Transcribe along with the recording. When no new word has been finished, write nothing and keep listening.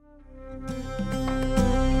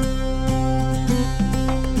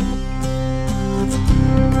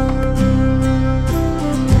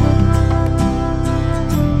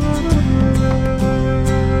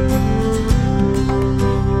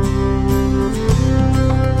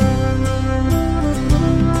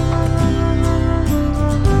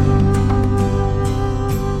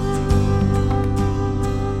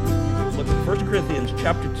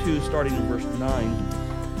2, starting in verse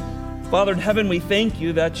 9. Father in heaven, we thank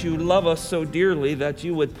you that you love us so dearly that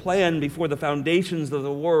you would plan before the foundations of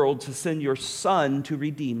the world to send your Son to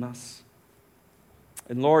redeem us.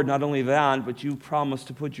 And Lord, not only that, but you promised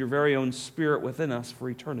to put your very own Spirit within us for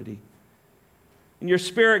eternity. And your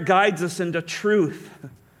Spirit guides us into truth.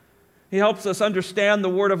 He helps us understand the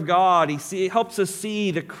Word of God. He helps us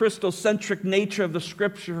see the Christocentric nature of the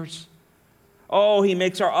Scriptures. Oh, he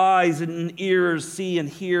makes our eyes and ears see and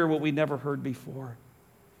hear what we never heard before.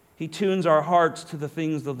 He tunes our hearts to the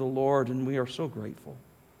things of the Lord, and we are so grateful.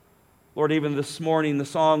 Lord, even this morning, the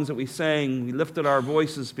songs that we sang, we lifted our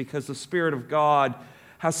voices because the Spirit of God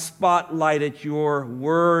has spotlighted your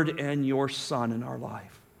Word and your Son in our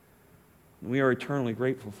life. And we are eternally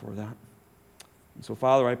grateful for that. And so,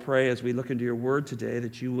 Father, I pray as we look into your Word today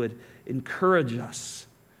that you would encourage us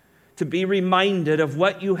to be reminded of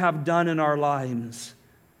what you have done in our lives.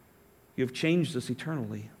 You have changed us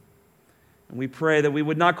eternally. And we pray that we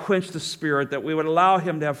would not quench the Spirit, that we would allow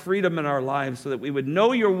him to have freedom in our lives so that we would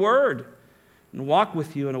know your word and walk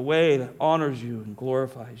with you in a way that honors you and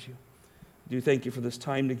glorifies you. I do thank you for this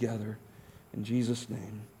time together. In Jesus'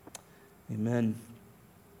 name, amen.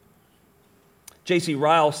 J.C.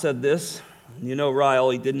 Ryle said this. You know Ryle,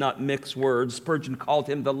 he did not mix words. Spurgeon called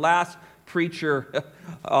him the last preacher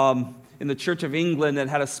in the Church of England that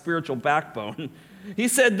had a spiritual backbone. He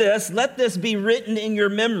said this, "Let this be written in your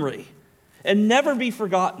memory and never be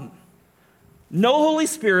forgotten. No Holy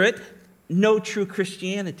Spirit, no true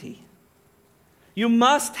Christianity. You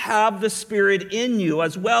must have the Spirit in you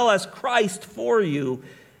as well as Christ for you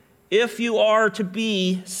if you are to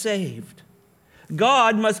be saved.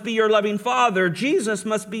 God must be your loving Father, Jesus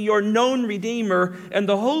must be your known Redeemer, and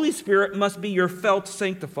the Holy Spirit must be your felt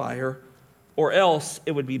sanctifier, or else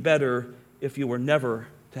it would be better if you were never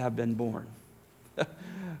to have been born."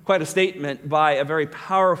 Quite a statement by a very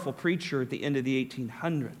powerful preacher at the end of the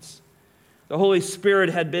 1800s. The Holy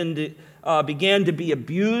Spirit began to be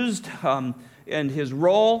abused in his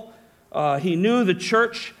role. He knew the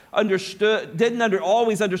church didn't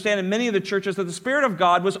always understand in many of the churches that the Spirit of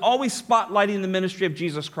God was always spotlighting the ministry of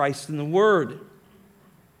Jesus Christ in the Word.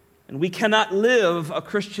 And we cannot live a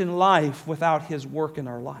Christian life without his work in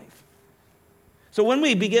our life. So when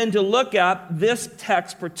we begin to look at this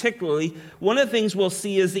text particularly, one of the things we'll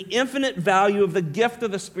see is the infinite value of the gift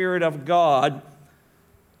of the Spirit of God,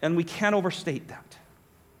 and we can't overstate that.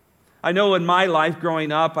 I know in my life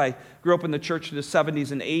growing up, I grew up in the church in the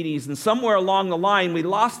 70s and 80s, and somewhere along the line, we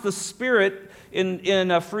lost the Spirit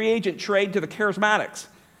in a free agent trade to the charismatics.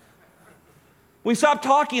 We stopped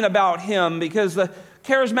talking about him because the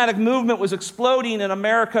charismatic movement was exploding in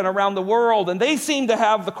America and around the world, and they seemed to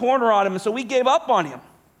have the corner on him, and so we gave up on him.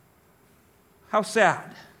 How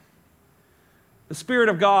sad. The Spirit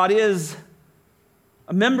of God is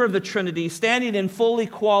a member of the Trinity, standing in full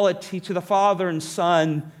equality to the Father and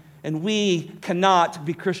Son, and we cannot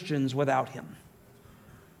be Christians without him.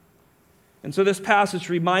 And so this passage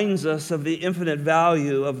reminds us of the infinite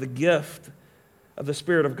value of the gift of the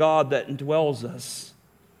Spirit of God that indwells us.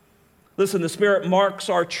 Listen, the Spirit marks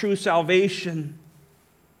our true salvation.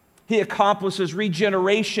 He accomplishes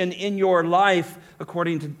regeneration in your life,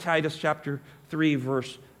 according to Titus chapter 3,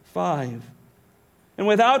 verse 5. And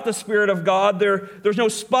without the Spirit of God, there's no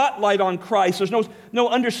spotlight on Christ. There's no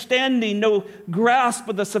understanding, no grasp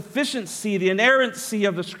of the sufficiency, the inerrancy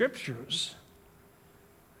of the Scriptures.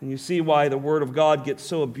 And you see why the Word of God gets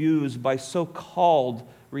so abused by so-called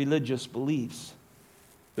religious beliefs.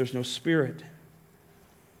 There's no Spirit.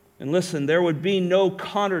 And listen, there would be no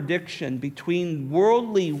contradiction between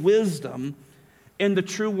worldly wisdom and the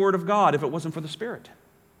true Word of God if it wasn't for the Spirit.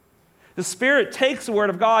 The Spirit takes the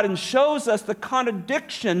Word of God and shows us the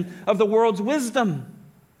contradiction of the world's wisdom.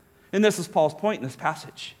 And this is Paul's point in this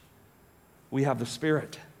passage. We have the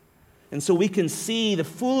Spirit. And so we can see the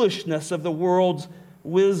foolishness of the world's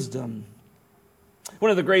wisdom.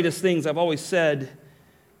 One of the greatest things I've always said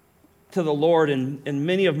to the Lord in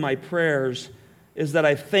many of my prayers is that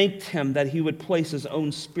I thanked him that he would place his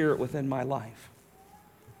own Spirit within my life.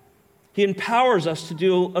 He empowers us to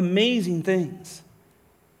do amazing things.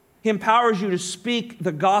 He empowers you to speak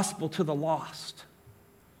the gospel to the lost.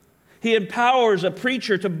 He empowers a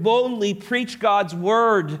preacher to boldly preach God's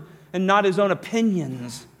word and not his own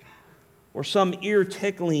opinions or some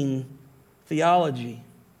ear-tickling theology.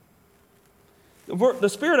 The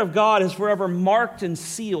Spirit of God has forever marked and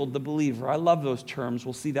sealed the believer. I love those terms.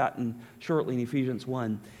 We'll see that shortly in Ephesians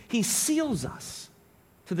 1. He seals us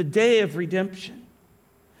to the day of redemption.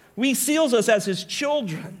 He seals us as his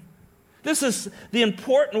children. This is the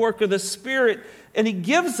important work of the Spirit, and he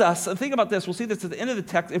gives us, and think about this, we'll see this at the end of the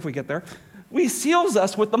text if we get there, He seals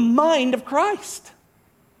us with the mind of Christ.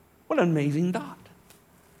 What an amazing thought.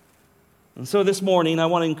 And so this morning, I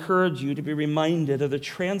want to encourage you to be reminded of the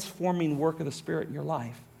transforming work of the Spirit in your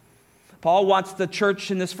life. Paul wants the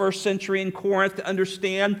church in this first century in Corinth to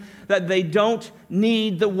understand that they don't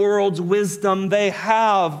need the world's wisdom. They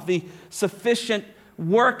have the sufficient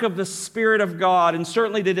work of the Spirit of God. And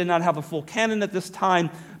certainly they did not have a full canon at this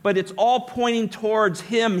time, but it's all pointing towards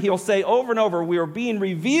Him. He'll say over and over, we are being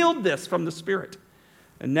revealed this from the Spirit.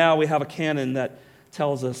 And now we have a canon that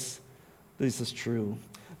tells us this is true.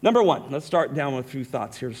 Number one, let's start down with a few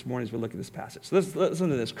thoughts here this morning as we look at this passage. So let's listen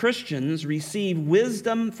to this. Christians receive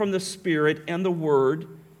wisdom from the Spirit and the Word.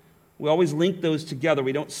 We always link those together.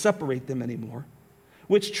 We don't separate them anymore.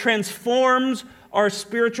 Which transforms our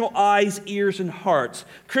spiritual eyes, ears, and hearts.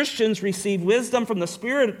 Christians receive wisdom from the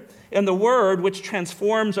Spirit and the Word, which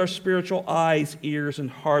transforms our spiritual eyes, ears, and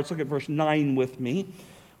hearts. Look at verse 9 with me.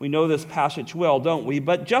 We know this passage well, don't we?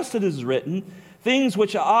 But just as it is written, things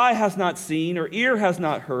which eye has not seen or ear has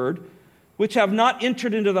not heard, which have not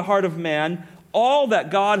entered into the heart of man, all that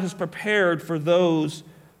God has prepared for those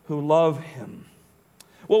who love Him.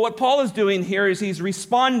 Well, what Paul is doing here is he's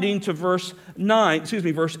responding to verse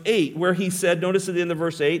 8, where he said, notice at the end of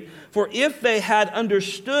verse 8, for if they had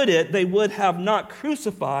understood it, they would have not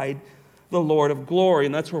crucified the Lord of glory.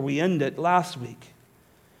 And that's where we ended last week.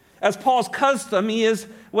 As Paul's custom,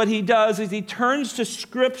 what he does is he turns to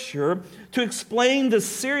Scripture to explain the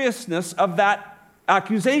seriousness of that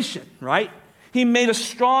accusation, right? He made a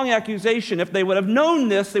strong accusation. If they would have known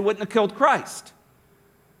this, they wouldn't have killed Christ.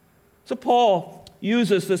 So Paul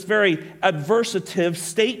uses this very adversative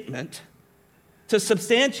statement to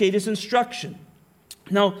substantiate his instruction.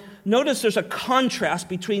 Now, notice there's a contrast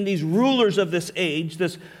between these rulers of this age,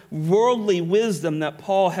 this worldly wisdom that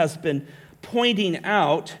Paul has been pointing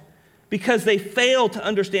out, because they fail to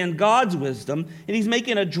understand God's wisdom, and he's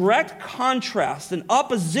making a direct contrast, an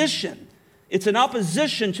opposition. It's an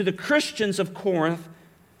opposition to the Christians of Corinth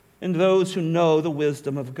and those who know the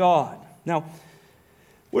wisdom of God. Now,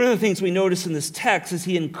 one of the things we notice in this text is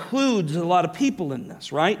he includes a lot of people in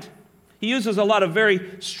this, right? He uses a lot of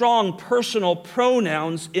very strong personal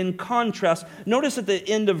pronouns in contrast. Notice at the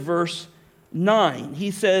end of verse 9,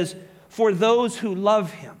 he says, for those who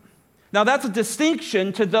love Him. Now that's a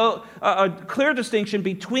distinction a clear distinction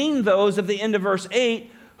between those of the end of verse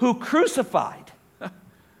 8 who crucified,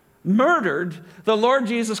 murdered the Lord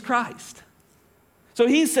Jesus Christ. So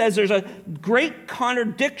he says there's a great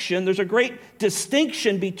contradiction, there's a great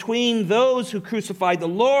distinction between those who crucified the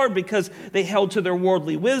Lord because they held to their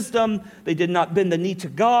worldly wisdom, they did not bend the knee to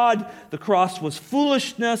God, the cross was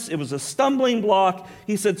foolishness, it was a stumbling block.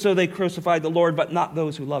 He said, so they crucified the Lord, but not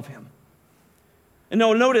those who love Him. And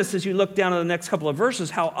now notice as you look down at the next couple of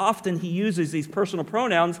verses how often he uses these personal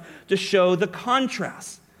pronouns to show the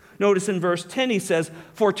contrast. Notice in verse 10 he says,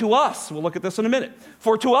 for to us, we'll look at this in a minute,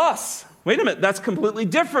 for to us. Wait a minute, that's completely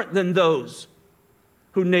different than those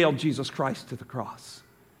who nailed Jesus Christ to the cross.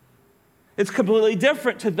 It's completely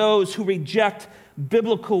different to those who reject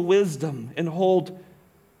biblical wisdom and hold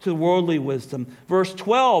to worldly wisdom. Verse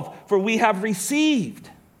 12, for we have received.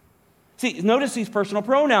 See, notice these personal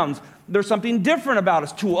pronouns. There's something different about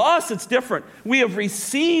us. To us, it's different. We have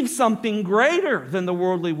received something greater than the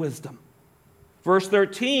worldly wisdom. Verse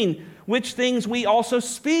 13, which things we also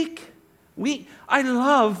speak. I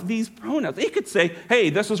love these pronouns. He could say, hey,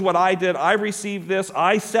 this is what I did. I received this.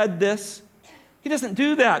 I said this. He doesn't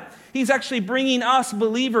do that. He's actually bringing us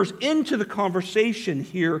believers into the conversation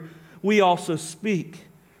here. We also speak.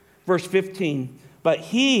 Verse 15, but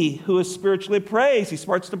he who is spiritually appraised, he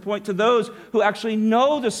starts to point to those who actually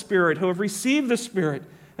know the Spirit, who have received the Spirit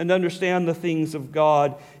and understand the things of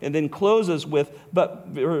God, and then closes with, but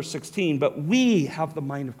verse 16, but we have the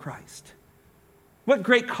mind of Christ. What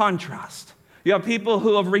great contrast. You have people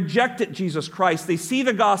who have rejected Jesus Christ. They see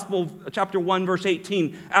the gospel, chapter 1, verse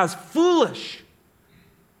 18, as foolish,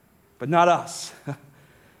 but not us.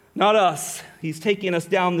 Not us. He's taking us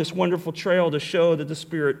down this wonderful trail to show that the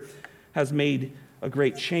Spirit has made a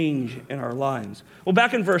great change in our lives. Well,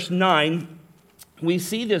 back in verse 9, we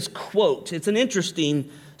see this quote. It's an interesting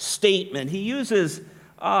statement. He uses,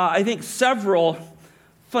 I think, several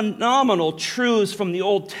phenomenal truths from the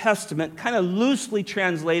Old Testament, kind of loosely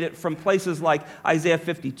translated from places like Isaiah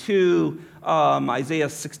 52, Isaiah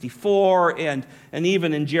 64, and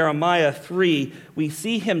even in Jeremiah 3. We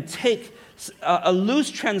see him take a loose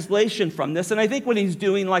translation from this. And I think what he's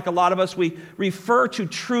doing, like a lot of us, we refer to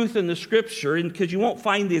truth in the Scripture, because you won't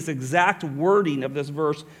find this exact wording of this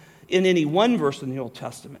verse in any one verse in the Old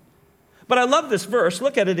Testament. But I love this verse.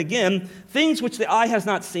 Look at it again. Things which the eye has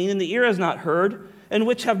not seen and the ear has not heard, and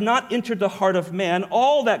which have not entered the heart of man,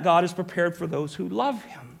 all that God has prepared for those who love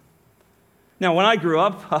him. Now, when I grew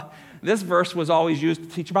up, this verse was always used to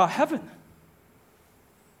teach about heaven.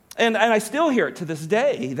 And I still hear it to this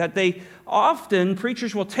day, that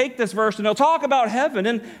preachers will take this verse and they'll talk about heaven.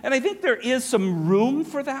 And I think there is some room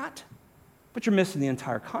for that, but you're missing the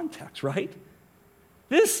entire context, right?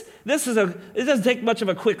 It doesn't take much of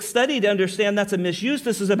a quick study to understand that's a misuse.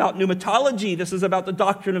 This is about pneumatology. This is about the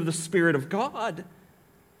doctrine of the Spirit of God.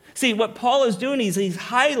 See, what Paul is doing is he's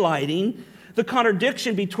highlighting the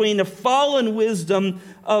contradiction between the fallen wisdom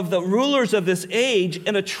of the rulers of this age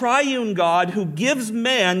and a triune God who gives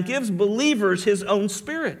believers his own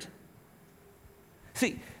Spirit.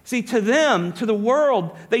 See, to them, to the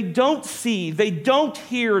world, they don't see, they don't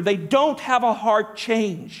hear, they don't have a heart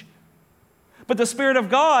change. But the Spirit of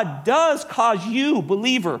God does cause you,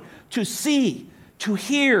 believer, to see, to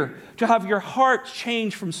hear, to have your heart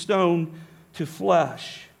change from stone to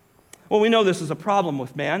flesh. Well, we know this is a problem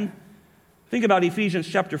with man. Think about Ephesians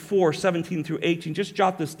chapter 4, 17 through 18. Just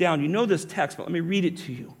jot this down. You know this text, but let me read it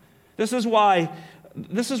to you. This is why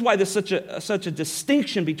there's such a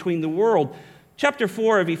distinction between the world. Chapter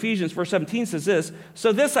 4 of Ephesians, verse 17 says this,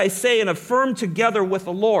 "So this I say and affirm together with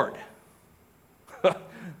the Lord."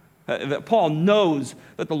 That Paul knows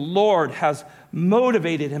that the Lord has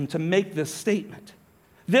motivated him to make this statement.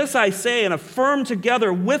 "This I say and affirm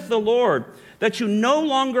together with the Lord, that you no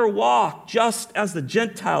longer walk just as the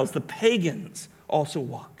Gentiles, the pagans, also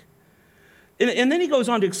walk." And then he goes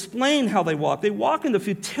on to explain how they walk. They walk in the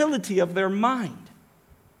futility of their mind.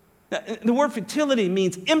 The word futility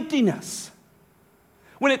means emptiness.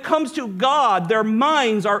 When it comes to God, their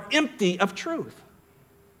minds are empty of truth.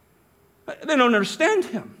 They don't understand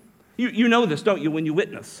him. You know this, don't you, when you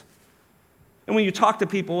witness? And when you talk to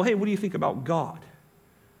people, hey, what do you think about God?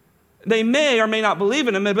 They may or may not believe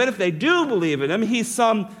in him, but if they do believe in him, he's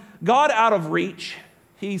some God out of reach.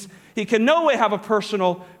 He can no way have a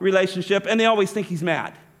personal relationship, and they always think he's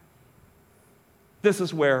mad. This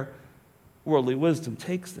is where worldly wisdom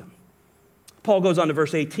takes them. Paul goes on to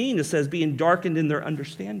verse 18. It says, being darkened in their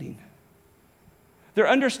understanding. Their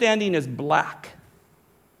understanding is black.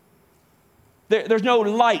 There's no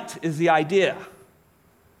light, is the idea.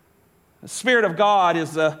 The Spirit of God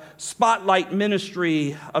is the spotlight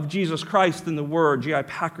ministry of Jesus Christ in the Word. J.I.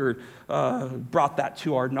 Packer brought that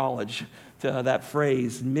to our knowledge, to that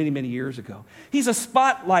phrase many, many years ago. He's a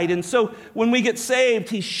spotlight, and so when we get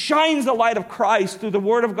saved, he shines the light of Christ through the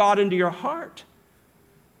Word of God into your heart.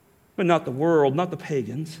 But not the world, not the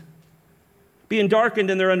pagans. Being darkened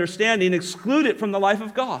in their understanding, excluded from the life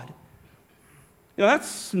of God. You know, that's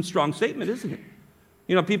some strong statement, isn't it?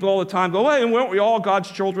 You know, people all the time go, hey, weren't we all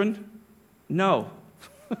God's children? No.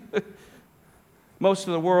 Most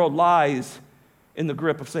of the world lies in the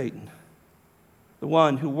grip of Satan, the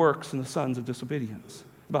one who works in the sons of disobedience.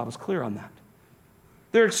 The Bible's clear on that.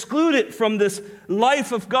 They're excluded from this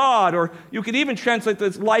life of God, or you could even translate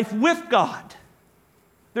this life with God.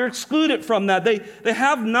 They're excluded from that. They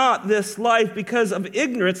have not this life because of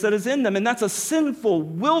ignorance that is in them, and that's a sinful,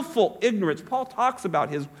 willful ignorance. Paul talks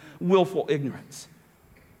about his willful ignorance.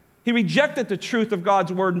 He rejected the truth of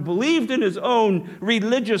God's word and believed in his own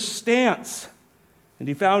religious stance, and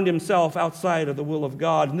he found himself outside of the will of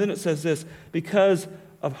God. And then it says this, because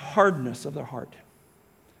of hardness of their heart.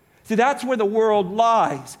 See, that's where the world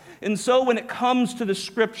lies. And so when it comes to the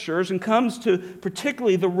scriptures and comes to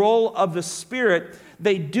particularly the role of the Spirit,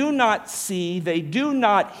 they do not see, they do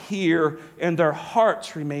not hear, and their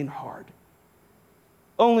hearts remain hard.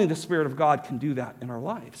 Only the Spirit of God can do that in our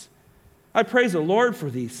lives. I praise the Lord for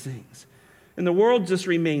these things. And the world just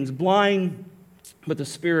remains blind, but the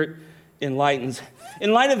Spirit enlightens.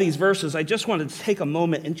 In light of these verses, I just wanted to take a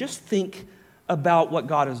moment and just think about what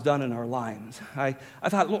God has done in our lives. I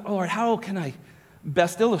thought, Lord, how can I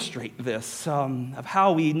best illustrate this, of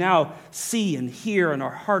how we now see and hear and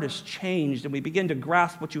our heart is changed and we begin to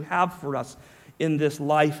grasp what you have for us in this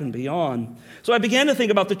life and beyond. So I began to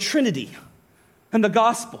think about the Trinity and the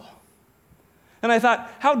gospel. And I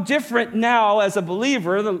thought, how different now as a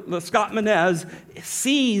believer, the Scott Menez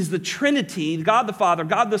sees the Trinity, God the Father,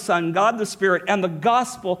 God the Son, God the Spirit, and the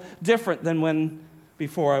gospel different than when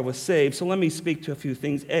before I was saved. So let me speak to a few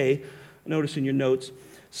things. Notice in your notes,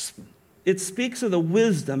 it speaks of the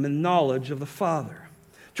wisdom and knowledge of the Father.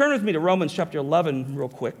 Turn with me to Romans chapter 11 real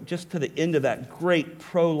quick, just to the end of that great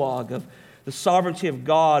prologue of the sovereignty of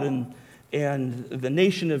God and the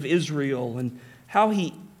nation of Israel, and how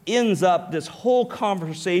he ends up this whole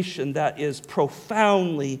conversation that is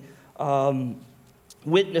profoundly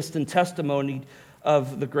witnessed and testimony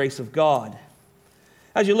of the grace of God.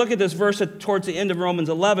 As you look at this verse towards the end of Romans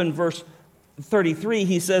 11, verse 33,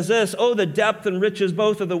 he says this, "Oh, the depth and riches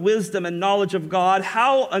both of the wisdom and knowledge of God!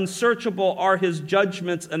 How unsearchable are his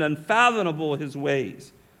judgments and unfathomable his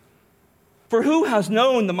ways! For who has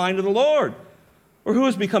known the mind of the Lord? Or who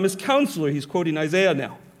has become his counselor?" He's quoting Isaiah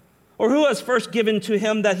now. "Or who has first given to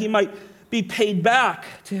him that he might be paid back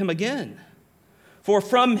to him again? For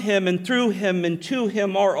from him and through him and to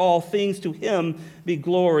him are all things. To him be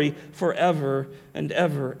glory forever and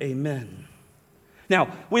ever. Amen." Now,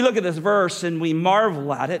 we look at this verse and we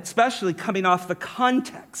marvel at it, especially coming off the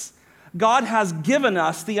context. God has given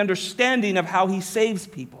us the understanding of how he saves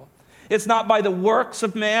people. It's not by the works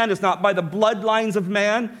of man. It's not by the bloodlines of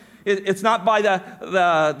man. It's not by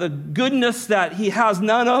the goodness that he has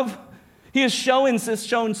none of. He has shown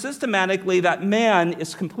systematically that man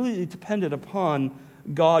is completely dependent upon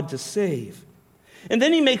God to save. And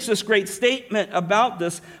then he makes this great statement about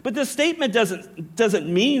this, but this statement doesn't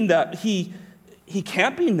mean that he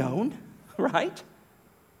can't be known, right?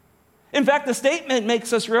 In fact, the statement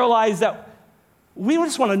makes us realize that we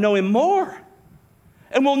just want to know him more.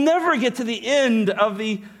 And we'll never get to the end of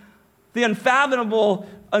the unfathomable,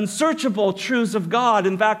 unsearchable truths of God.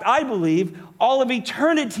 In fact, I believe all of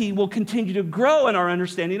eternity will continue to grow in our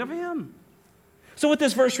understanding of him. So what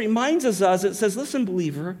this verse reminds us of, it says, listen,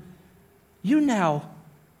 believer, you now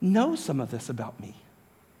know some of this about me.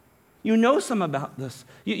 You know some about this.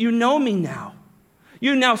 You know me now.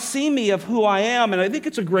 You now see me of who I am. And I think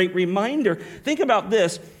it's a great reminder. Think about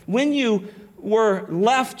this. When you were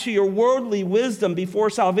left to your worldly wisdom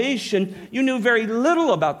before salvation, you knew very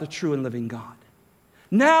little about the true and living God.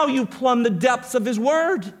 Now you plumb the depths of his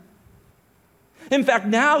word. In fact,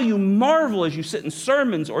 now you marvel as you sit in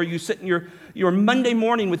sermons or you sit in your Monday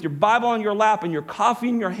morning with your Bible on your lap and your coffee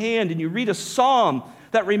in your hand and you read a psalm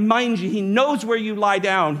that reminds you he knows where you lie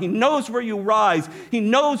down, he knows where you rise, he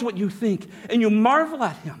knows what you think, and you marvel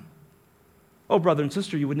at him. Oh, brother and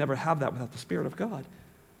sister, you would never have that without the Spirit of God.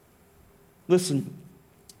 Listen,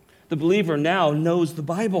 the believer now knows the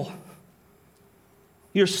Bible.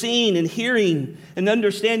 You're seeing and hearing and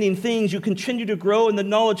understanding things. You continue to grow in the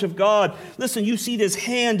knowledge of God. Listen, you see his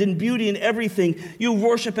hand and beauty in everything. You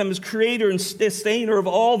worship him as creator and sustainer of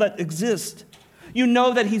all that exists. You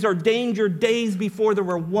know that he's ordained your days before there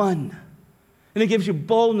were one. And it gives you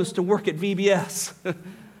boldness to work at VBS. It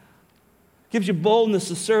gives you boldness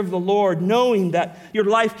to serve the Lord, knowing that your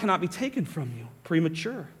life cannot be taken from you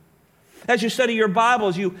premature. As you study your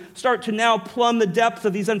Bibles, you start to now plumb the depths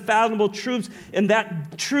of these unfathomable truths, and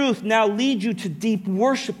that truth now leads you to deep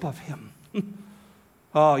worship of him.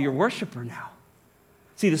 Oh, you're a worshiper now.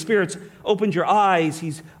 See, the Spirit's opened your eyes,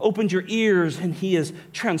 he's opened your ears, and he has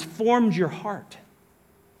transformed your heart,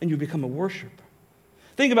 and you become a worshiper.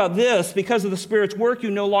 Think about this. Because of the Spirit's work,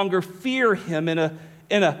 you no longer fear him in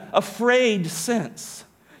an afraid sense.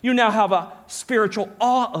 You now have a spiritual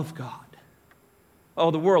awe of God. Oh,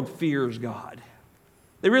 the world fears God.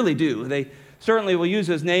 They really do. They certainly will use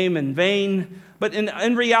his name in vain. But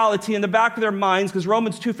in reality, in the back of their minds, because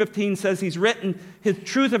Romans 2:15 says he's written his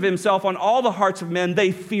truth of himself on all the hearts of men,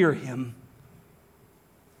 they fear him.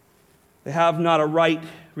 They have not a right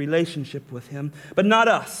relationship with him, but not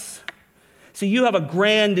us. See, you have a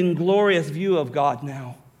grand and glorious view of God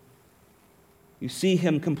now. You see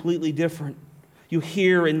him completely different. You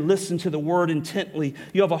hear and listen to the word intently.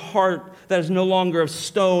 You have a heart that is no longer of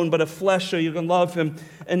stone, but of flesh, so you can love him.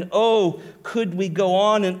 And oh, could we go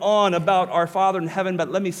on and on about our Father in heaven,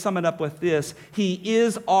 but let me sum it up with this. He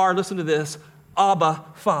is our, listen to this, Abba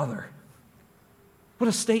Father. What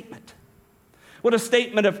a statement. What a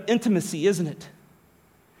statement of intimacy, isn't it?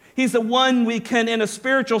 He's the one we can, in a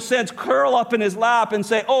spiritual sense, curl up in his lap and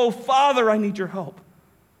say, oh, Father, I need your help.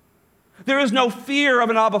 There is no fear of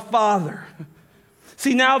an Abba Father.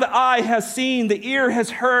 See, now the eye has seen, the ear has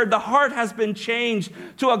heard, the heart has been changed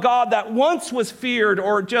to a God that once was feared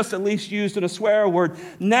or just at least used in a swear word.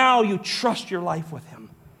 Now you trust your life with him.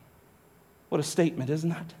 What a statement,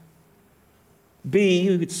 isn't it? B,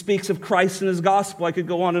 it speaks of Christ and his gospel. I could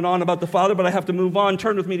go on and on about the Father, but I have to move on.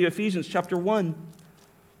 Turn with me to Ephesians chapter 1.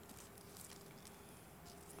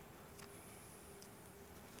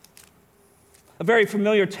 A very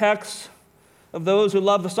familiar text of those who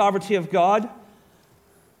love the sovereignty of God.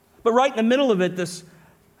 But right in the middle of it, this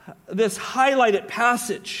highlighted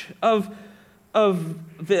passage of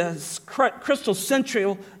this crystal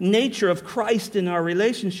central nature of Christ in our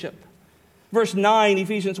relationship. Verse 9,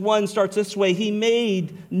 Ephesians 1 starts this way. He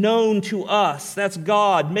made known to us, that's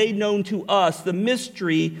God, made known to us the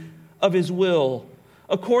mystery of his will,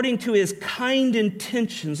 according to his kind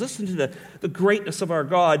intentions. Listen to the greatness of our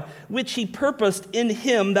God, which he purposed in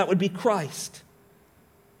him, that would be Christ,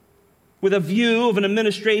 with a view of an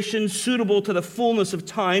administration suitable to the fullness of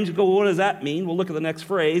times. You go, well, what does that mean? We'll look at the next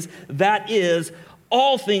phrase. That is,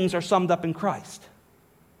 all things are summed up in Christ.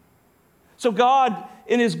 So God,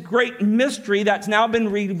 in his great mystery that's now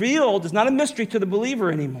been revealed, is not a mystery to the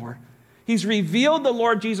believer anymore. He's revealed the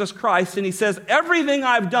Lord Jesus Christ, and he says, everything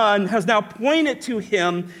I've done has now pointed to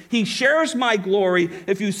him. He shares my glory.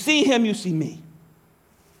 If you see him, you see me.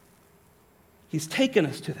 He's taken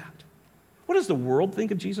us to that. What does the world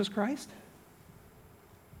think of Jesus Christ?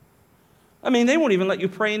 I mean, they won't even let you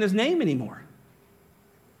pray in his name anymore.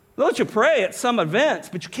 They'll let you pray at some events,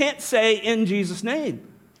 but you can't say in Jesus' name.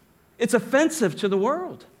 It's offensive to the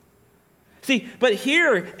world. See, but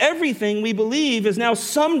here, everything we believe is now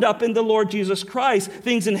summed up in the Lord Jesus Christ.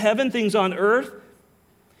 Things in heaven, things on earth.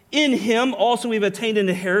 In him also we've attained an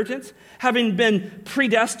inheritance, having been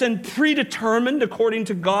predestined, predetermined according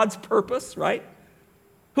to God's purpose, right?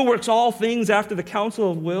 Who works all things after the counsel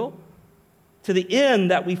of will, to the end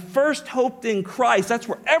that we first hoped in Christ. That's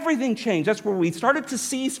where everything changed. That's where we started to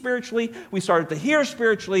see spiritually, we started to hear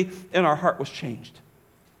spiritually, and our heart was changed.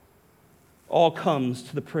 All comes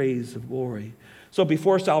to the praise of glory. So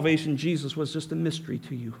before salvation, Jesus was just a mystery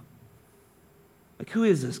to you. Like, who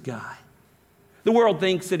is this guy? The world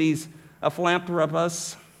thinks that he's a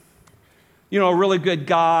philanthropist, a really good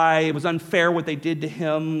guy. It was unfair what they did to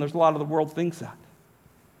him. There's a lot of the world thinks that.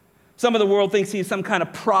 Some of the world thinks he's some kind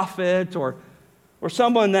of prophet or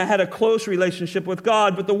someone that had a close relationship with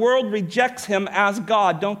God, but the world rejects him as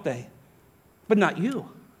God, don't they? But not you.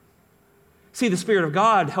 See, the Spirit of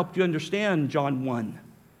God helped you understand John 1.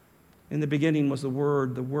 In the beginning was the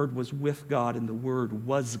Word was with God, and the Word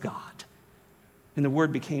was God. And the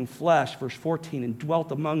Word became flesh, verse 14, and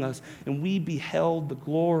dwelt among us, and we beheld the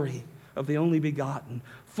glory of the only begotten,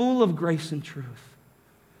 full of grace and truth.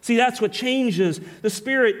 See, that's what changes. The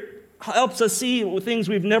Spirit helps us see things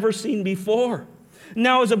we've never seen before.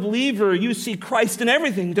 Now, as a believer, you see Christ in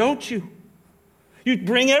everything, don't you? You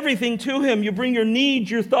bring everything to him. You bring your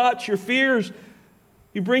needs, your thoughts, your fears.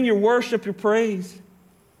 You bring your worship, your praise.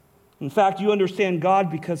 In fact, you understand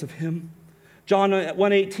God because of him. John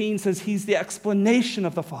 1:18 says he's the explanation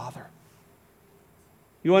of the Father.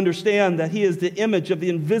 You understand that he is the image of the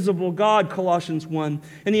invisible God, Colossians 1.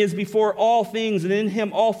 And he is before all things, and in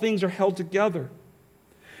him all things are held together.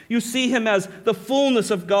 You see him as the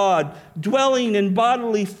fullness of God, dwelling in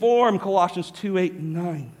bodily form, Colossians 2:8 and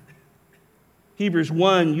 9. Hebrews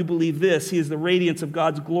 1, you believe this, he is the radiance of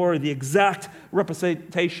God's glory, the exact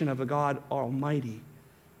representation of the God Almighty.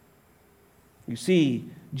 You see,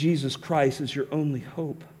 Jesus Christ is your only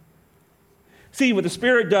hope. See, what the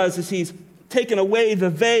Spirit does is he's taken away the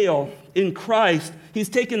veil in Christ. He's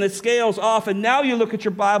taken the scales off, and now you look at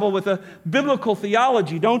your Bible with a biblical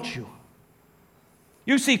theology, don't you?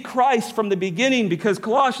 You see Christ from the beginning because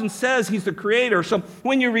Colossians says he's the creator. So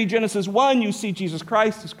when you read Genesis 1, you see Jesus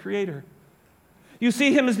Christ as creator. You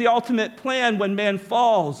see him as the ultimate plan when man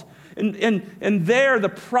falls. And there the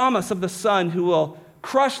promise of the Son who will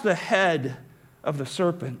crush the head of the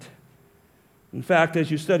serpent. In fact,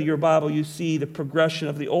 as you study your Bible, you see the progression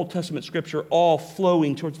of the Old Testament scripture all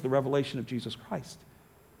flowing towards the revelation of Jesus Christ.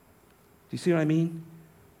 Do you see what I mean?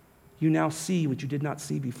 You now see what you did not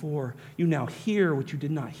see before. You now hear what you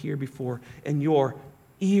did not hear before. And your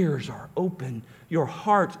ears are open. Your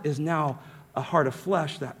heart is now a heart of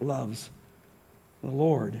flesh that loves the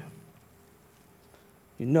Lord.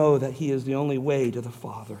 You know that he is the only way to the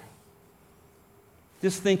Father.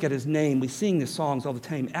 Just think at his name. We sing these songs all the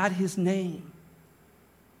time. At his name.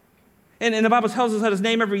 And the Bible tells us that his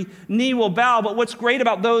name every knee will bow. But what's great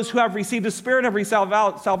about those who have received the Spirit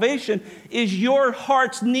of salvation is your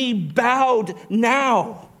heart's knee bowed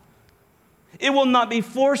now. It will not be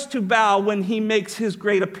forced to bow when he makes his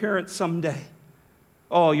great appearance someday.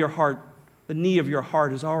 Oh, your heart, the knee of your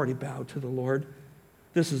heart is already bowed to the Lord.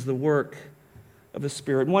 This is the work of the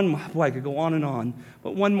Spirit. I could go on,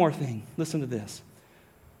 but one more thing. Listen to this.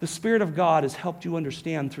 The Spirit of God has helped you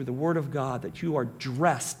understand through the Word of God that you are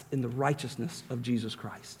dressed in the righteousness of Jesus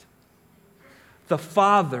Christ. The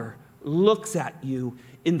Father looks at you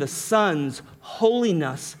in the Son's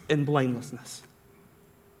holiness and blamelessness.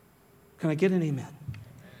 Can I get an amen?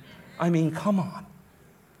 I mean, come on.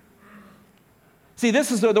 See, this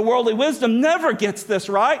is the worldly wisdom never gets this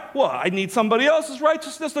right. Well, I need somebody else's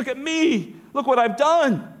righteousness. Look at me. Look what I've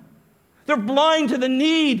done. They're blind to the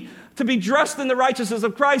need to be dressed in the righteousness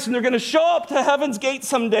of Christ, and they're going to show up to heaven's gate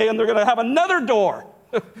someday, and they're going to have another door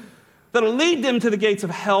that'll lead them to the gates of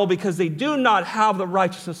hell because they do not have the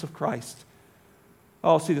righteousness of Christ.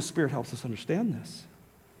 Oh, see, the Spirit helps us understand this.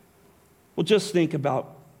 Well, just think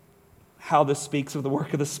about how this speaks of the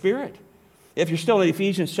work of the Spirit. If you're still in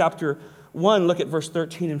Ephesians chapter 1, look at verse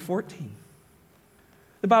 13 and 14.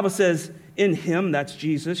 The Bible says, in him, that's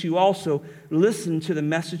Jesus, you also listen to the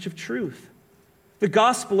message of truth, the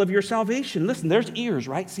gospel of your salvation. Listen, there's ears,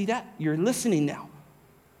 right? See that? You're listening now.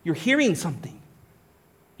 You're hearing something.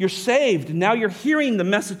 You're saved, and now you're hearing the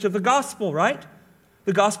message of the gospel, right?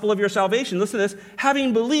 The gospel of your salvation. Listen to this.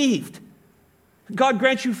 Having believed, God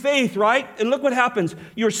grants you faith, right? And look what happens.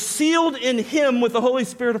 You're sealed in him with the Holy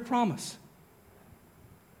Spirit of promise.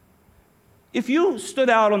 If you stood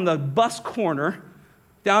out on the bus corner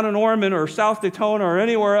down in Ormond or South Daytona or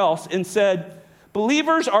anywhere else and said,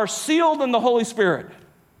 believers are sealed in the Holy Spirit,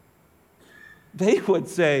 they would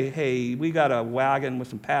say, hey, we got a wagon with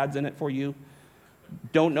some pads in it for you.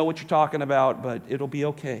 Don't know what you're talking about, but it'll be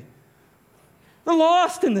okay. They're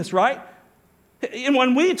lost in this, right? And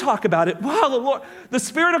when we talk about it, wow, the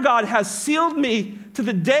Spirit of God has sealed me to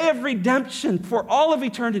the day of redemption for all of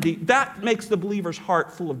eternity. That makes the believer's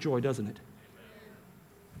heart full of joy, doesn't it?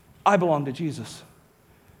 I belong to Jesus.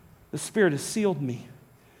 The Spirit has sealed me.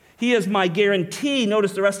 He is my guarantee.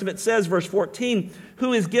 Notice the rest of it says, verse 14,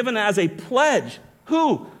 who is given as a pledge.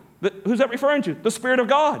 Who? Who's that referring to? The Spirit of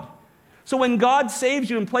God. So when God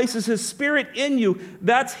saves you and places his Spirit in you,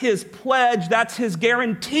 that's his pledge, that's his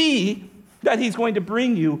guarantee that he's going to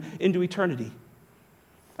bring you into eternity.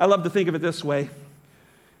 I love to think of it this way.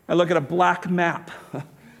 I look at a black map,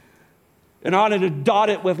 and on it to dot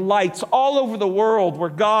it with lights all over the world where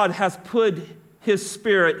God has put his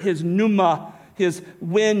Spirit, his pneuma, his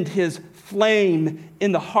wind, his flame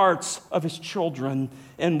in the hearts of his children,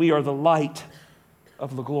 and we are the light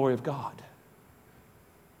of the glory of God.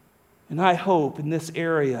 And I hope in this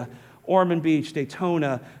area, Ormond Beach,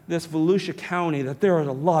 Daytona, this Volusia County, that there are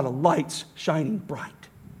a lot of lights shining bright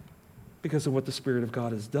because of what the Spirit of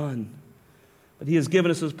God has done. But he has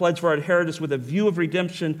given us his pledge for our inheritance with a view of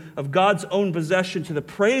redemption of God's own possession to the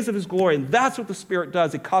praise of his glory. And that's what the Spirit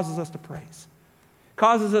does. It causes us to praise. It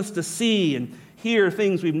causes us to see and hear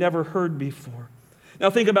things we've never heard before. Now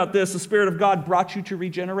think about this. The Spirit of God brought you to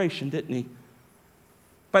regeneration, didn't he?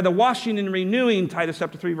 By the washing and renewing, Titus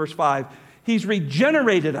chapter 3, verse 5, he's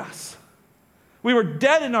regenerated us. We were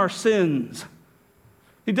dead in our sins.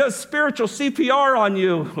 He does spiritual CPR on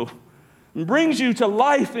you and brings you to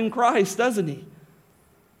life in Christ, doesn't he?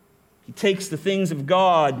 He takes the things of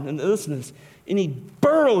God, and listen to this, and he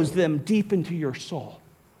burrows them deep into your soul.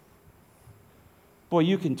 Boy,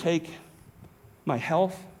 you can take my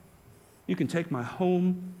health. You can take my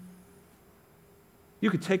home. You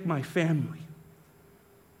can take my family.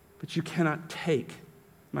 But you cannot take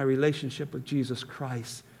my relationship with Jesus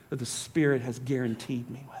Christ that the Spirit has guaranteed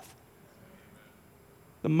me with.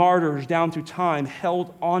 The martyrs down through time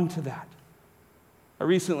held on to that. I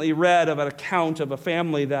recently read of an account of a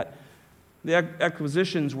family that the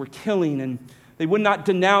acquisitions were killing, and they would not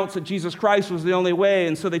denounce that Jesus Christ was the only way.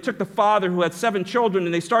 And so they took the father who had 7 children,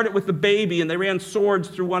 and they started with the baby, and they ran swords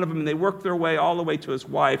through one of them, and they worked their way all the way to his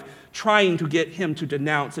wife, trying to get him to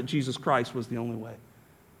denounce that Jesus Christ was the only way.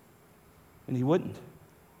 And he wouldn't.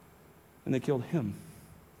 And they killed him.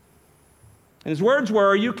 And his words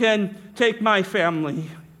were, you can take my family,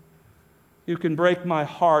 you can break my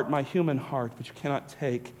heart, my human heart, but you cannot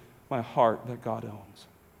take my heart that God owns.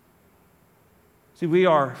 See, we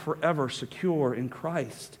are forever secure in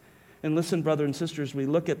Christ. And listen, brothers and sisters, we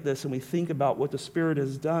look at this and we think about what the Spirit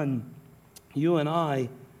has done. You and I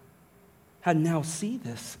had now see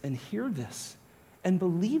this and hear this and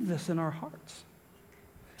believe this in our hearts.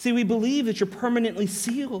 See, we believe that you're permanently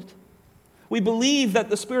sealed. We believe that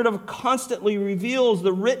the Spirit of constantly reveals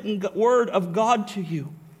the written word of God to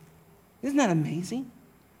you. Isn't that amazing?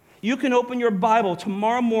 You can open your Bible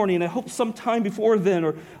tomorrow morning, I hope sometime before then,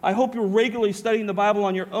 or I hope you're regularly studying the Bible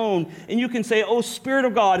on your own, and you can say, oh, Spirit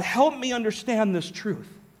of God, help me understand this truth.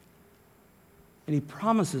 And he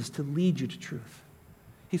promises to lead you to truth.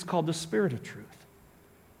 He's called the Spirit of truth.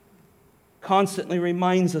 Constantly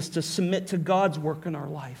reminds us to submit to God's work in our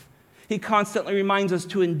life. He constantly reminds us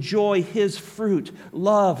to enjoy his fruit,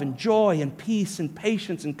 love and joy and peace and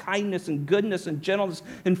patience and kindness and goodness and gentleness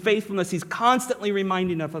and faithfulness. He's constantly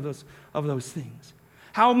reminding us of those things.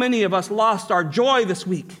 How many of us lost our joy this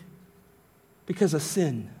week because of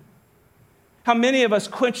sin? How many of us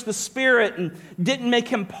quenched the Spirit and didn't make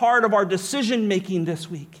him part of our decision-making this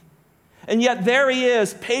week? And yet there he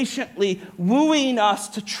is, patiently wooing us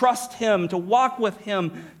to trust him, to walk with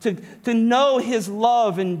him, to know his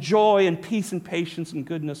love and joy and peace and patience and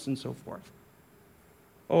goodness and so forth.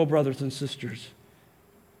 Oh, brothers and sisters,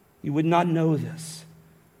 you would not know this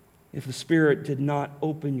if the Spirit did not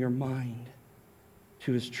open your mind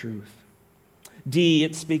to his truth. D,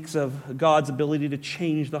 it speaks of God's ability to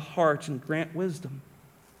change the heart and grant wisdom.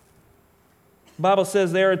 The Bible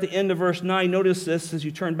says there at the end of verse 9, notice this as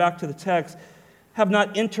you turn back to the text, have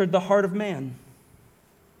not entered the heart of man.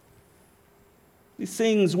 These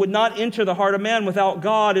things would not enter the heart of man without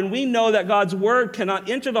God, and we know that God's word cannot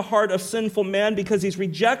enter the heart of sinful man because he's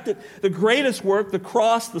rejected the greatest work, the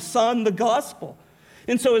cross, the Son, the gospel.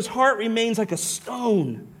 And so his heart remains like a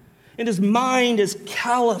stone, and his mind is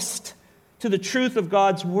calloused to the truth of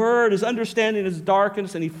God's word. His understanding is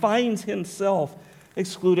darkness, and he finds himself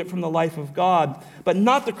excluded from the life of God. But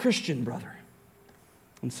not the Christian, brother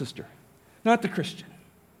and sister. Not the Christian.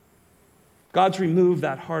 God's removed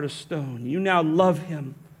that heart of stone. You now love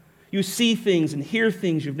him. You see things and hear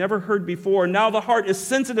things you've never heard before. Now the heart is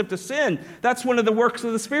sensitive to sin. That's one of the works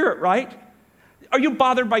of the Spirit, right? Are you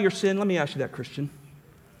bothered by your sin? Let me ask you that, Christian.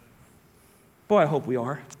 Boy, I hope we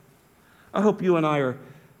are. I hope you and I are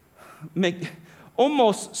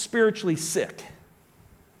almost spiritually sick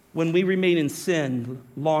when we remain in sin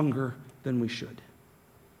longer than we should.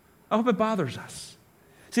 I hope it bothers us.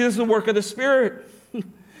 See, this is the work of the Spirit.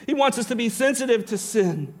 He wants us to be sensitive to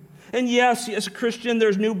sin. And yes, as a Christian,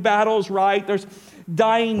 there's new battles, right? There's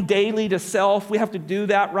dying daily to self. We have to do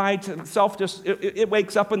that, right? Self just, it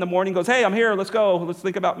wakes up in the morning and goes, hey, I'm here, let's go, let's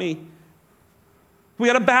think about me. We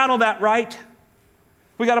got to battle that, right?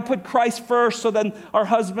 We got to put Christ first so then our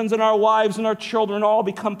husbands and our wives and our children all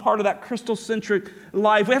become part of that Christocentric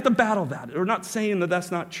life. We have to battle that. We're not saying that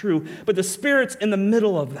that's not true, but the Spirit's in the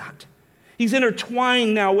middle of that. He's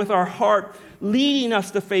intertwined now with our heart, leading us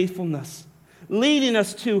to faithfulness, leading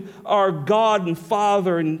us to our God and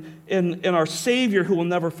Father and our Savior who will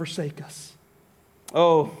never forsake us.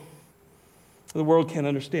 Oh, the world can't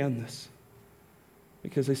understand this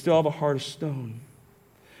because they still have a heart of stone.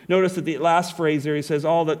 Notice that the last phrase there, he says,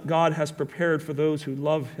 all that God has prepared for those who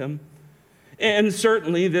love him. And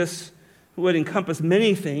certainly this would encompass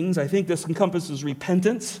many things. I think this encompasses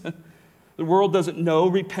repentance. The world doesn't know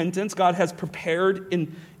repentance. God has prepared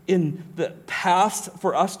in the past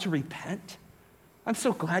for us to repent. I'm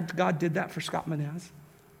so glad God did that for Scott Manaz.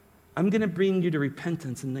 I'm going to bring you to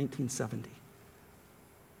repentance in 1970.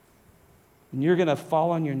 And you're going to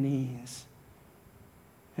fall on your knees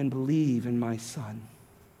and believe in my Son.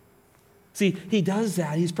 See, he does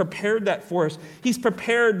that. He's prepared that for us. He's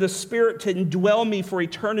prepared the Spirit to indwell me for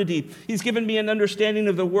eternity. He's given me an understanding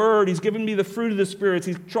of the Word. He's given me the fruit of the Spirit.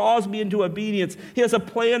 He draws me into obedience. He has a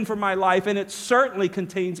plan for my life, and it certainly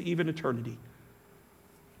contains even eternity.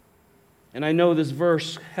 And I know this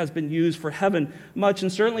verse has been used for heaven much, and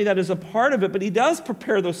certainly that is a part of it, but he does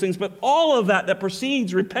prepare those things. But all of that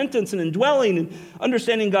precedes repentance and indwelling and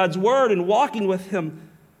understanding God's Word and walking with him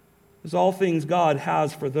is all things God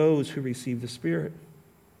has for those who receive the Spirit.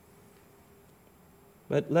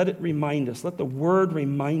 But let it remind us, let the Word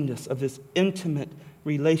remind us of this intimate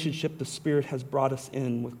relationship the Spirit has brought us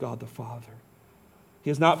in with God the Father. He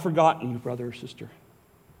has not forgotten you, brother or sister,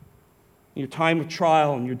 in your time of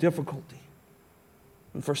trial and your difficulty.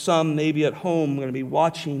 And for some, maybe at home, going to be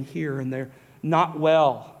watching here and they're not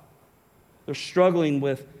well. They're struggling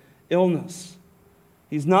with illness.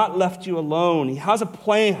 He's not left you alone. He has a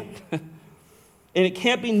plan, and it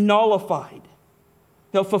can't be nullified.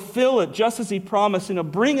 He'll fulfill it just as he promised, and he'll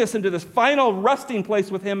bring us into this final resting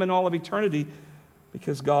place with him in all of eternity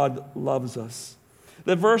because God loves us.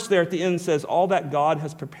 The verse there at the end says, all that God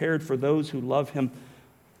has prepared for those who love him.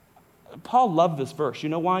 Paul loved this verse. You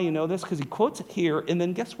know why you know this? Because he quotes it here, and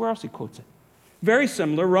then guess where else he quotes it? Very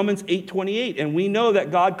similar, Romans 8:28. And we know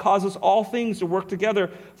that God causes all things to work together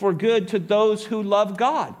for good to those who love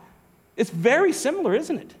God. It's very similar,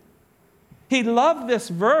 isn't it? He loved this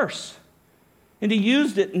verse, and he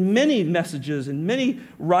used it in many messages and many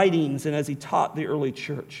writings and as he taught the early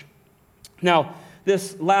church. Now,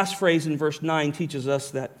 this last phrase in verse 9 teaches us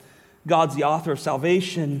that God's the author of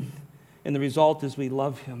salvation, and the result is we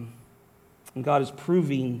love him. And God is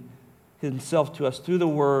proving himself to us through the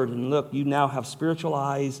Word. And look, you now have spiritual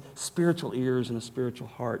eyes, spiritual ears, and a spiritual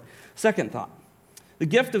heart. Second thought, the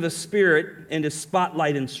gift of the Spirit and his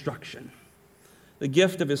spotlight instruction. The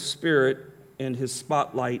gift of his Spirit and his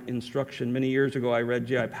spotlight instruction. Many years ago, I read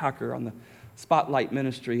J.I. Packer on the spotlight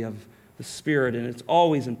ministry of the Spirit, and it's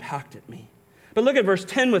always impacted me. But look at verse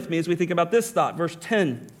 10 with me as we think about this thought. Verse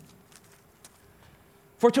 10.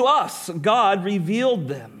 For to us, God revealed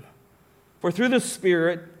them. For through the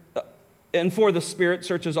Spirit, and for the Spirit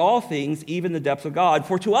searches all things, even the depths of God.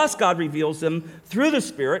 For to us God reveals them through the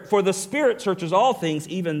Spirit, for the Spirit searches all things,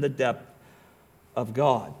 even the depth of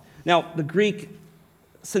God. Now, the Greek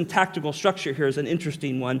syntactical structure here is an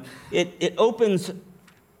interesting one. It opens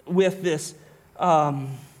with this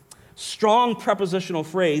strong prepositional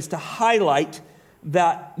phrase to highlight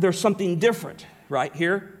that there's something different right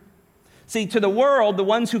here. See, to the world, the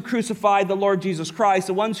ones who crucified the Lord Jesus Christ,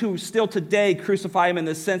 the ones who still today crucify him in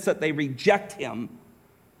the sense that they reject him,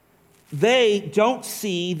 they don't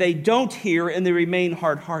see, they don't hear, and they remain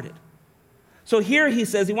hard-hearted. So here he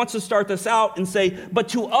says, he wants to start this out and say, but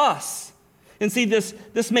to us. And see,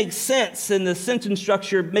 this makes sense, and the sentence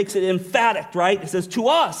structure makes it emphatic, right? It says, to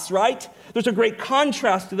us, right? There's a great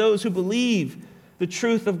contrast to those who believe the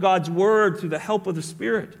truth of God's word through the help of the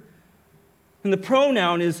Spirit. And the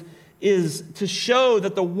pronoun is to show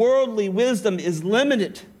that the worldly wisdom is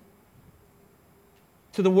limited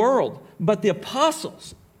to the world. But the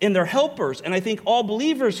apostles and their helpers, and I think all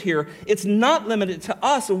believers here, it's not limited to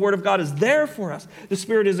us. The Word of God is there for us. The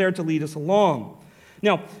Spirit is there to lead us along.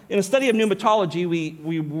 Now, in a study of pneumatology,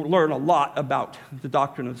 we learn a lot about the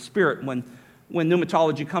doctrine of the Spirit. When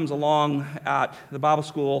pneumatology comes along at the Bible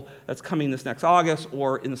school that's coming this next August,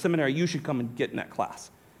 or in the seminary, you should come and get in that class.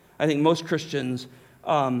 I think most Christians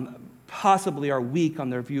possibly are weak on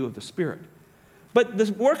their view of the Spirit. But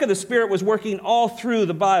the work of the Spirit was working all through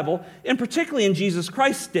the Bible, and particularly in Jesus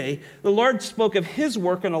Christ's day. The Lord spoke of his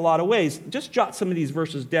work in a lot of ways. Just jot some of these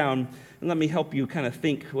verses down, and let me help you kind of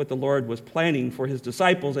think what the Lord was planning for his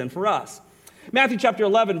disciples and for us. Matthew chapter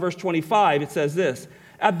 11, verse 25, it says this,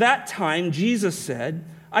 "At that time, Jesus said,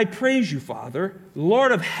 'I praise you, Father,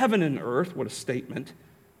 Lord of heaven and earth.'" What a statement.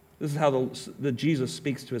 This is how the Jesus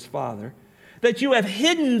speaks to his Father. "That you have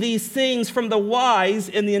hidden these things from the wise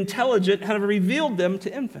and the intelligent and have revealed them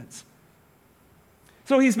to infants."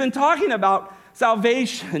 So he's been talking about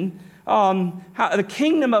salvation, the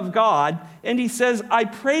kingdom of God, and he says, "I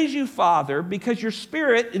praise you, Father, because your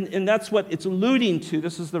Spirit," and that's what it's alluding to.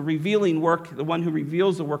 This is the revealing work, the one who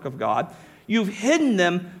reveals the work of God. "You've hidden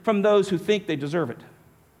them from those who think they deserve it,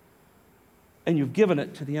 and you've given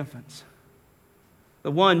it to the infants."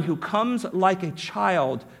 The one who comes like a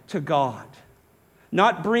child to God,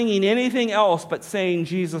 not bringing anything else but saying,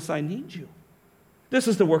 "Jesus, I need you." This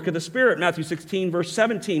is the work of the Spirit. Matthew 16, verse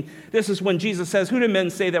 17. This is when Jesus says, "Who do men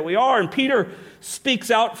say that we are?" And Peter speaks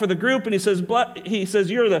out for the group, and he says,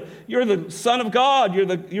 "You're the Son of God.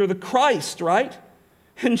 You're the Christ," right?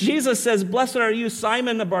 And Jesus says, "Blessed are you,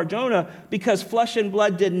 Simon of Bar-Jonah, because flesh and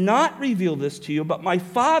blood did not reveal this to you, but my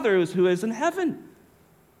Father who is in heaven."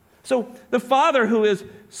 So the Father who is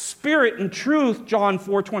Spirit and truth, John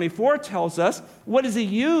 4:24 tells us, what does he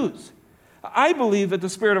use? I believe that the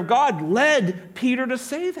Spirit of God led Peter to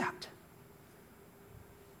say that.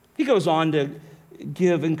 He goes on to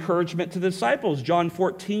give encouragement to the disciples. John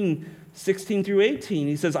 14:16 through 18.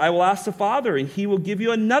 He says, "I will ask the Father, and he will give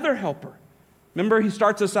you another helper." Remember, he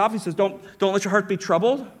starts us off. He says, don't let your heart be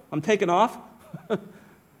troubled. I'm taking off.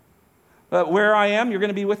 But where I am, you're going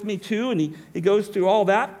to be with me too. And he goes through all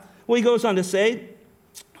that. Well, he goes on to say,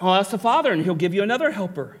 "I'll ask the Father, and he'll give you another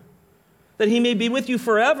helper, that he may be with you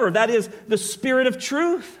forever." That is the Spirit of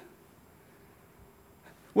truth.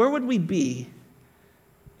 Where would we be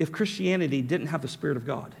if Christianity didn't have the Spirit of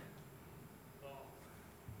God?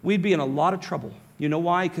 We'd be in a lot of trouble. You know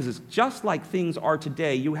why? Because it's just like things are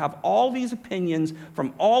today. You have all these opinions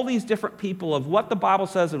from all these different people of what the Bible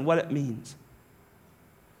says and what it means.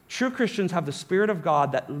 True Christians have the Spirit of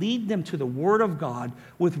God that lead them to the Word of God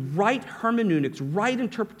with right hermeneutics, right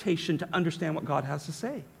interpretation to understand what God has to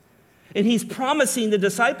say. And he's promising the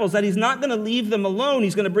disciples that he's not going to leave them alone.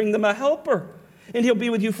 He's going to bring them a helper. And he'll be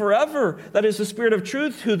with you forever. That is the Spirit of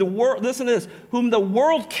truth, who the world, listen to this, whom the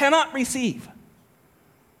world cannot receive.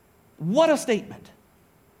 What a statement.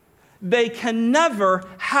 They can never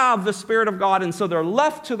have the Spirit of God, and so they're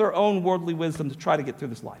left to their own worldly wisdom to try to get through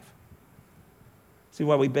this life. See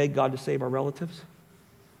why we beg God to save our relatives?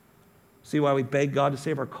 See why we beg God to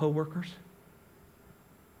save our coworkers?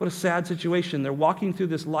 What a sad situation. They're walking through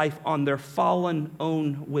this life on their fallen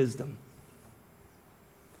own wisdom.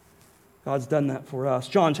 God's done that for us.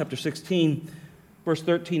 John chapter 16, verse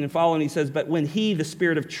 13 and following, he says, "But when he, the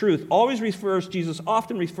Spirit of truth," Jesus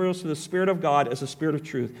often refers to the Spirit of God as the Spirit of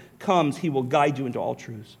truth, "comes, he will guide you into all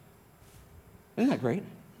truths." Isn't that great?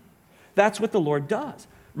 That's what the Lord does.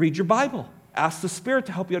 Read your Bible. Ask the Spirit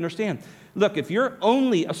to help you understand. Look, if you're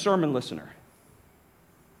only a sermon listener,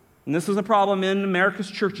 and this is a problem in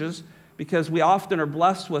America's churches because we often are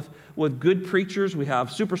blessed with good preachers. We have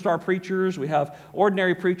superstar preachers. We have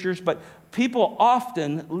ordinary preachers. But people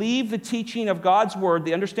often leave the teaching of God's Word,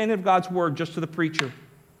 the understanding of God's Word, just to the preacher.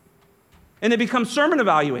 And they become sermon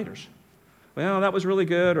evaluators. Well, that was really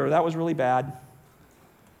good or that was really bad.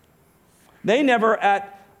 They never,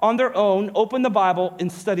 on their own, open the Bible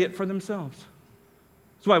and study it for themselves.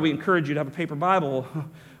 That's why we encourage you to have a paper Bible.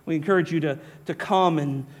 We encourage you to come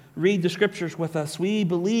and read the Scriptures with us, we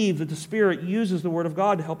believe that the Spirit uses the Word of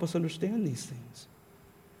God to help us understand these things.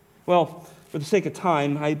 Well, for the sake of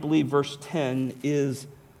time, I believe verse 10 is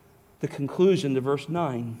the conclusion to verse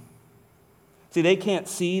 9. See, they can't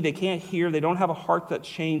see, they can't hear, they don't have a heart that's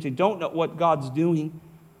changed, they don't know what God's doing,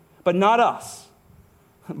 but not us.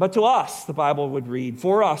 But to us, the Bible would read,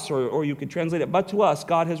 for us, or you could translate it, but to us,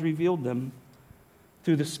 God has revealed them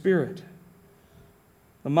through the Spirit.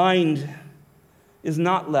 The mind is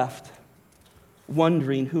not left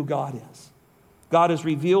wondering who God is. God has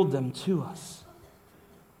revealed them to us.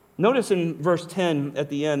 Notice in verse 10 at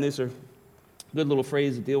the end, these are good little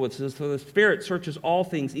phrase to deal with. It says, "For the Spirit searches all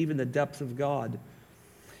things, even the depths of God."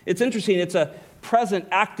 It's interesting. It's a present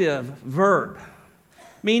active verb,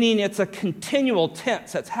 meaning it's a continual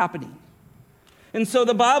tense that's happening. And so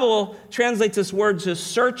the Bible translates this word to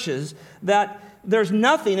searches, that there's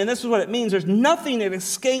nothing, and this is what it means, there's nothing that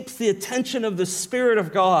escapes the attention of the Spirit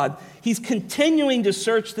of God. He's continuing to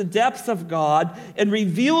search the depths of God and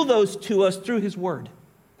reveal those to us through His Word.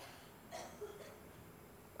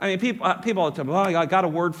 I mean, people all the time, well, I got a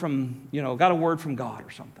word from God or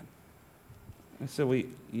something. I said, well,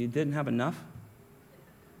 you didn't have enough?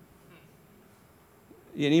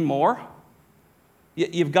 You need more?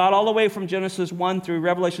 You've got all the way from Genesis 1 through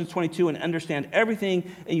Revelation 22 and understand everything,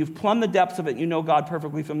 and you've plumbed the depths of it, and you know God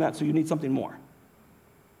perfectly from that, so you need something more.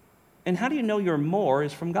 And how do you know your more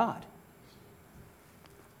is from God?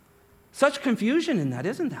 Such confusion in that,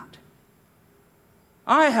 isn't that?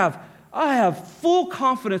 I have full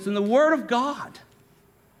confidence in the Word of God.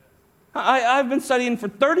 I've been studying for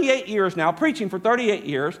 38 years now, preaching for 38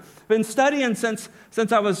 years, been studying since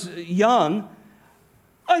I was young.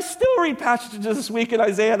 I still read passages this week in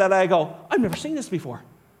Isaiah that I go, I've never seen this before.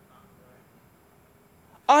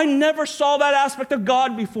 I never saw that aspect of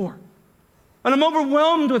God before. And I'm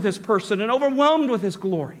overwhelmed with His person and overwhelmed with His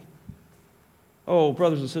glory. Oh,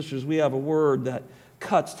 brothers and sisters, we have a word that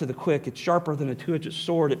cuts to the quick. It's sharper than a two-edged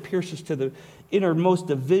sword. It pierces to the innermost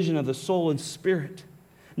division of the soul and spirit.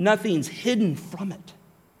 Nothing's hidden from it.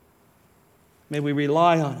 May we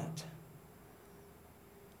rely on it.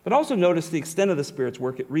 But also notice the extent of the Spirit's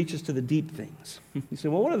work. It reaches to the deep things. You say,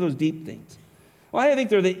 well, what are those deep things? Well, I think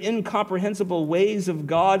they're the incomprehensible ways of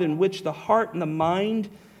God in which the heart and the mind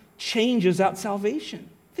changes out salvation.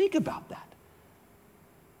 Think about that.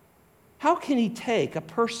 How can He take a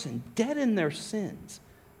person dead in their sins,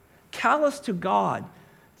 callous to God,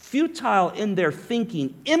 futile in their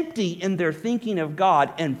thinking, empty in their thinking of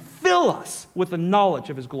God, and fill us with the knowledge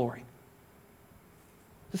of His glory?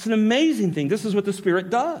 It's an amazing thing. This is what the Spirit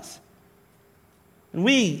does. And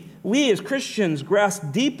we as Christians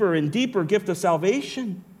grasp deeper and deeper gift of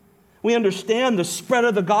salvation. We understand the spread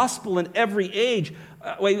of the gospel in every age.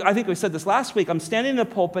 I think we said this last week. I'm standing in the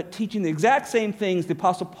pulpit teaching the exact same things the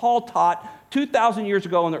Apostle Paul taught 2,000 years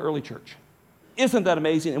ago in the early church. Isn't that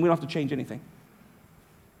amazing? And we don't have to change anything.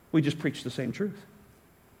 We just preach the same truth.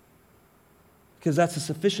 Because that's the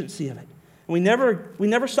sufficiency of it. We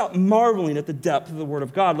never stop marveling at the depth of the Word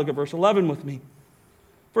of God. Look at verse 11 with me.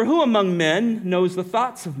 For who among men knows the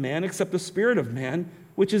thoughts of man except the spirit of man,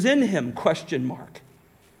 which is in him? ?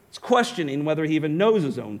 It's questioning whether he even knows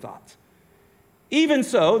his own thoughts. Even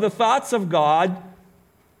so, the thoughts of God,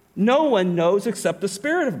 no one knows except the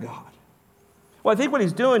Spirit of God. Well, I think what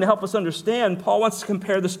he's doing to help us understand, Paul wants to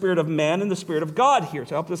compare the spirit of man and the Spirit of God here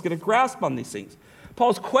to help us get a grasp on these things.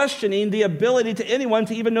 Paul's questioning the ability to anyone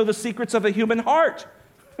to even know the secrets of a human heart,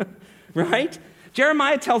 right?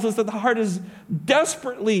 Jeremiah tells us that the heart is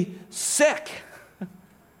desperately sick,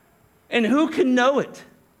 and who can know it?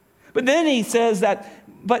 But then he says that,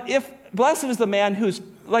 blessed is the man who's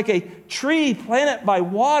like a tree planted by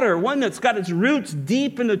water, one that's got its roots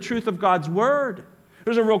deep in the truth of God's Word.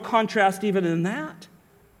 There's a real contrast even in that.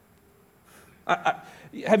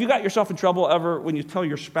 Have you got yourself in trouble ever when you tell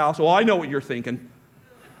your spouse, oh, I know what you're thinking?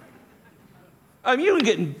 I mean, you can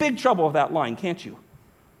get in big trouble with that line, can't you?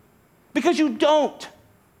 Because you don't.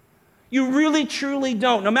 You really, truly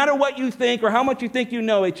don't. No matter what you think or how much you think you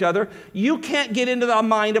know each other, you can't get into the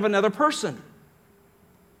mind of another person.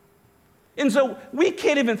 And so we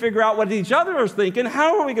can't even figure out what each other is thinking.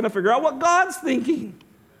 How are we going to figure out what God's thinking?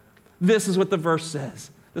 This is what the verse says.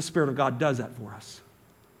 The Spirit of God does that for us.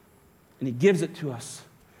 And He gives it to us.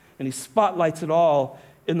 And He spotlights it all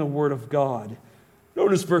in the Word of God.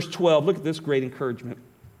 Notice verse 12. Look at this great encouragement.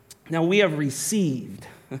 Now we have received,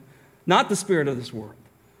 not the spirit of this world,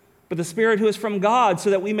 but the Spirit who is from God, so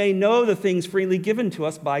that we may know the things freely given to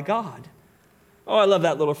us by God. Oh, I love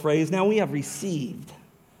that little phrase. Now we have received.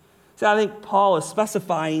 So I think Paul is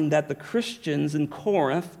specifying that the Christians in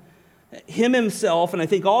Corinth, him himself, and I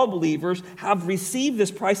think all believers, have received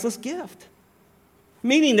this priceless gift.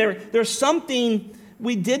 Meaning there's something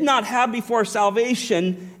we did not have before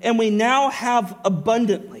salvation, and we now have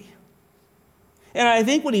abundantly. And I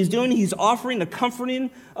think what he's doing, he's offering a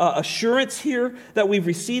comforting assurance here that we've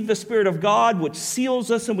received the Spirit of God, which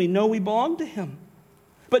seals us and we know we belong to him.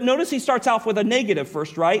 But notice he starts off with a negative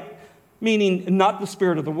first, right? Meaning not the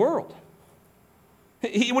spirit of the world.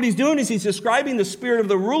 What he's doing is he's describing the spirit of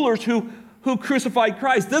the rulers who crucified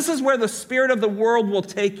Christ. This is where the spirit of the world will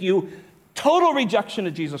take you. Total rejection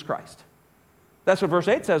of Jesus Christ. That's what verse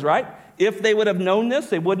 8 says, right? If they would have known this,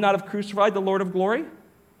 they would not have crucified the Lord of glory.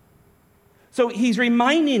 So he's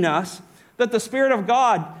reminding us that the Spirit of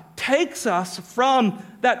God takes us from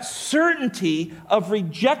that certainty of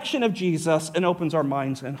rejection of Jesus and opens our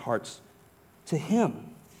minds and hearts to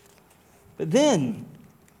him. But then,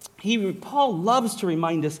 Paul loves to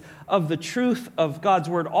remind us of the truth of God's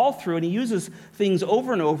word all through, and he uses things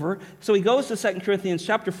over and over. So he goes to 2 Corinthians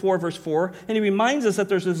chapter 4, verse 4, and he reminds us that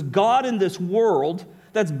there's this God in this world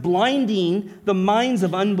that's blinding the minds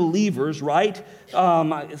of unbelievers, right?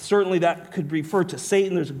 Certainly that could refer to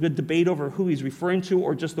Satan. There's a good debate over who he's referring to,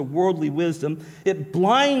 or just the worldly wisdom. It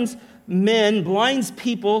blinds men, blinds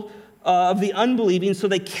people of the unbelieving, so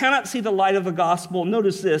they cannot see the light of the gospel.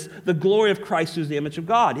 Notice this, the glory of Christ, who's the image of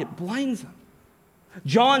God. It blinds them.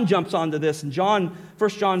 John jumps onto this. In 1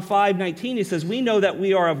 John 5:19, he says, we know that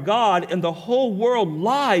we are of God, and the whole world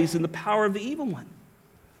lies in the power of the evil one.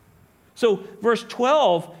 So verse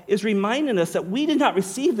 12 is reminding us that we did not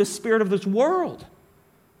receive the spirit of this world.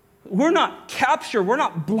 We're not captured. We're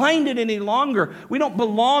not blinded any longer. We don't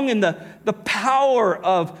belong in the power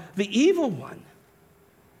of the evil one.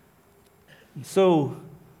 And so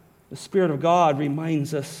the Spirit of God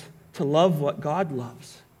reminds us to love what God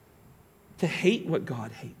loves, to hate what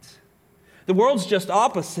God hates. The world's just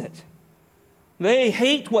opposite. They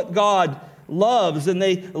hate what God loves, and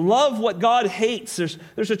they love what God hates.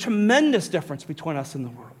 There's a tremendous difference between us and the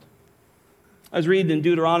world. I was reading in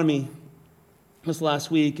Deuteronomy this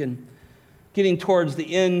last week, and getting towards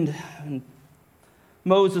the end, and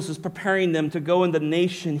Moses is preparing them to go into the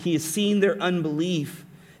nation. He has seen their unbelief,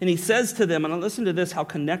 and he says to them, and listen to this, how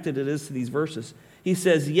connected it is to these verses. He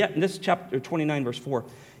says, yet, in this chapter 29, verse 4,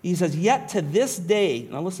 he says, yet to this day,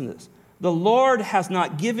 now listen to this, the Lord has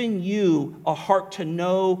not given you a heart to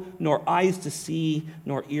know, nor eyes to see,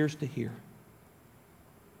 nor ears to hear.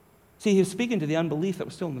 See, he was speaking to the unbelief that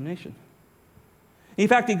was still in the nation. In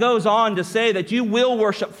fact, he goes on to say that you will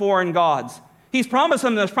worship foreign gods. He's promised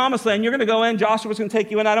them this promised land. You're going to go in. Joshua's going to take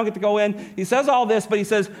you in. I don't get to go in. He says all this, but he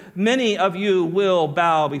says, many of you will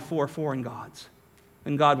bow before foreign gods,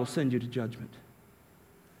 and God will send you to judgment.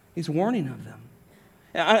 He's warning of them.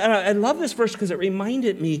 I love this verse because it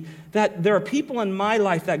reminded me that there are people in my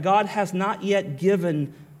life that God has not yet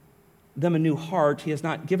given them a new heart. He has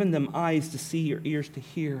not given them eyes to see or ears to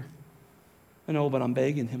hear. I know, but I'm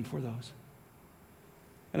begging him for those.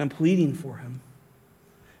 And I'm pleading for him.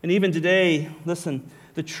 And even today, listen,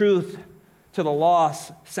 the truth to the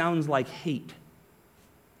lost sounds like hate.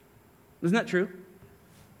 Isn't that true?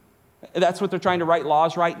 That's what they're trying to write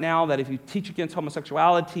laws right now, that if you teach against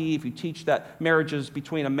homosexuality, if you teach that marriage is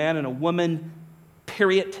between a man and a woman,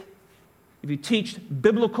 period, if you teach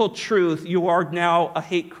biblical truth, you are now a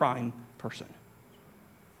hate crime person.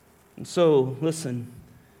 And so, listen,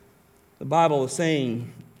 the Bible is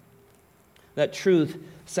saying that truth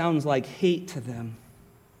sounds like hate to them.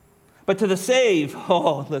 But to the saved,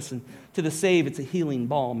 to the saved, it's a healing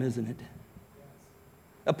balm, isn't it?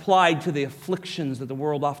 Applied to the afflictions that the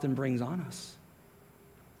world often brings on us.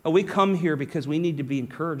 We come here because we need to be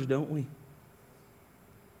encouraged, don't we?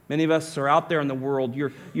 Many of us are out there in the world.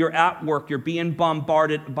 You're at work. You're being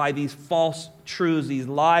bombarded by these false truths, these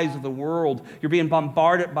lies of the world. You're being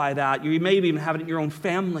bombarded by that. You may even have it in your own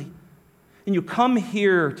family. And you come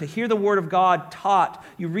here to hear the Word of God taught.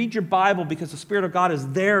 You read your Bible because the Spirit of God is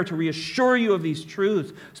there to reassure you of these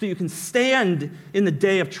truths so you can stand in the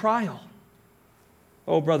day of trial.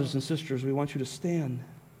 Oh, brothers and sisters, we want you to stand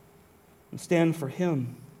and stand for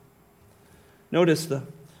him. Notice the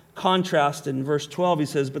contrast in verse 12. He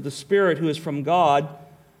says, but the Spirit who is from God,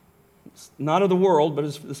 not of the world, but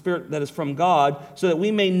is the Spirit that is from God, so that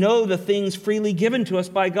we may know the things freely given to us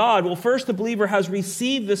by God. Well, first, the believer has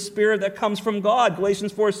received the Spirit that comes from God.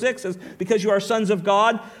 Galatians 4:6 says, because you are sons of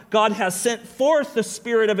God, God has sent forth the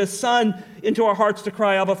Spirit of his Son into our hearts to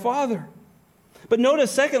cry, Abba, Father. But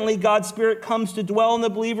notice, secondly, God's Spirit comes to dwell in the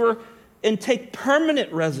believer and take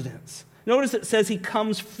permanent residence. Notice it says he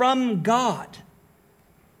comes from God.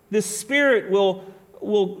 This Spirit will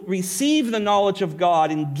will receive the knowledge of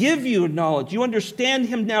God and give you knowledge. You understand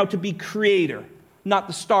him now to be creator, not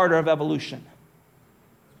the starter of evolution.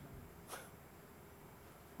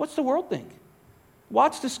 What's the world think?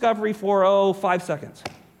 Watch Discovery for, 5 seconds.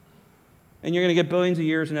 And you're going to get billions of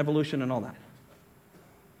years in evolution and all that.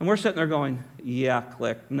 And we're sitting there going, yeah,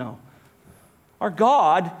 click, no. Our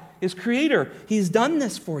God is creator. He's done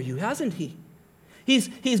this for you, hasn't he?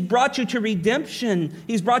 He's brought you to redemption.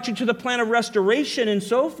 He's brought you to the plan of restoration and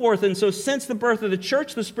so forth. And so since the birth of the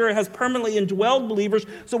church, the Spirit has permanently indwelled believers,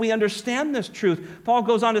 so we understand this truth. Paul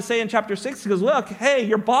goes on to say in chapter 6, he goes, look, hey,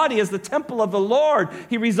 your body is the temple of the Lord.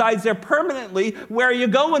 He resides there permanently. Where are you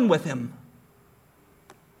going with him?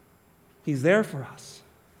 He's there for us.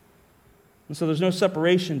 And so there's no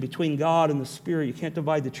separation between God and the Spirit. You can't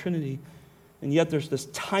divide the Trinity. And yet there's this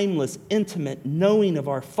timeless, intimate knowing of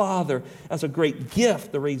our Father as a great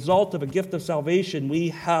gift, the result of a gift of salvation. We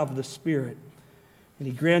have the Spirit. And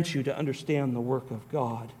he grants you to understand the work of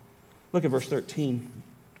God. Look at verse 13.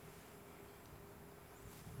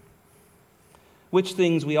 Which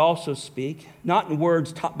things we also speak, not in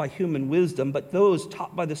words taught by human wisdom, but those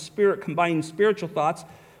taught by the Spirit, combining spiritual thoughts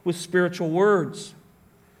with spiritual words.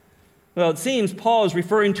 Well, it seems Paul is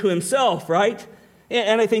referring to himself, right?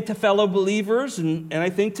 And I think to fellow believers, and I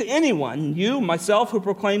think to anyone, you, myself, who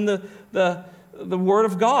proclaim the word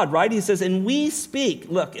of God, right? He says, and we speak.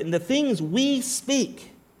 Look, in the things we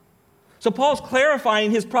speak. So Paul's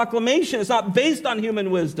clarifying his proclamation. It's not based on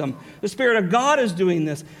human wisdom. The Spirit of God is doing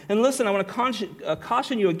this. And listen, I want to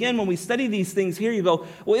caution you again, when we study these things here, you go,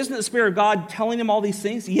 well, isn't the Spirit of God telling him all these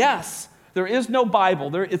things? Yes. There is no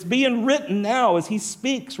Bible. It's being written now as he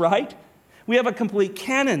speaks, right? We have a complete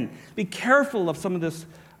canon. Be careful of some of this,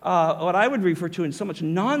 what I would refer to in so much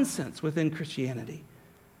nonsense within Christianity.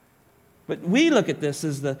 But we look at this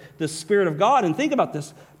as the Spirit of God, and think about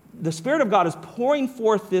this. The Spirit of God is pouring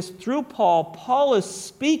forth this through Paul. Paul is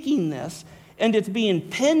speaking this, and it's being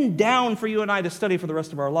pinned down for you and I to study for the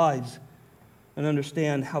rest of our lives and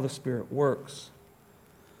understand how the Spirit works.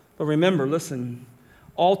 But remember, listen,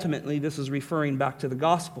 ultimately this is referring back to the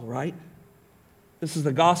gospel, right? This is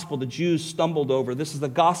the gospel the Jews stumbled over. This is the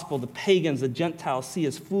gospel the pagans, the Gentiles see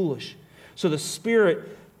as foolish. So the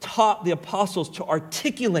Spirit taught the apostles to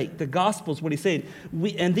articulate the gospel, is what he's saying.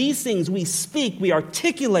 And these things we speak, we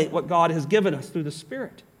articulate what God has given us through the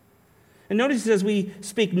Spirit. And notice he says we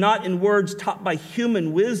speak not in words taught by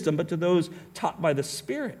human wisdom, but to those taught by the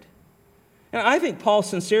Spirit. And I think Paul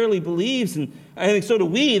sincerely believes, and I think so do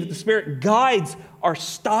we, that the Spirit guides our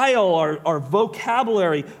style, our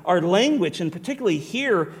vocabulary, our language. And particularly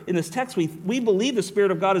here in this text, we believe the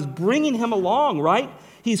Spirit of God is bringing him along, right?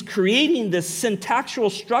 He's creating this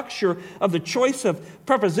syntactual structure of the choice of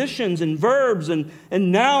prepositions and verbs and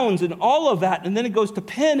nouns and all of that. And then it goes to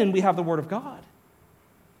pen, and we have the Word of God.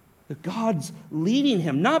 That God's leading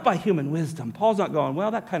him, not by human wisdom. Paul's not going,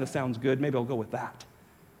 well, that kind of sounds good. Maybe I'll go with that.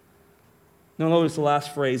 Now notice the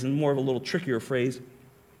last phrase, and more of a little trickier phrase.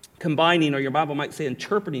 Combining, or your Bible might say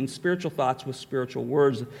interpreting, spiritual thoughts with spiritual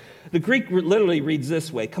words. The Greek literally reads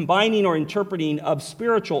this way: combining or interpreting of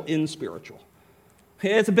spiritual in spiritual.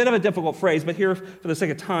 It's a bit of a difficult phrase, but here, for the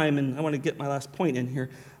sake of time, and I want to get my last point in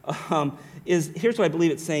here, here's what I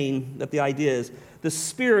believe it's saying, that the idea is, the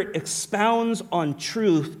Spirit expounds on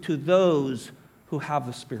truth to those who have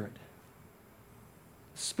the Spirit.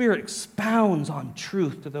 The Spirit expounds on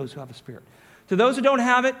truth to those who have the Spirit. To those who don't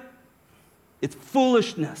have it, it's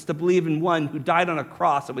foolishness to believe in one who died on a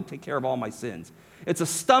cross that would take care of all my sins. It's a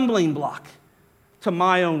stumbling block to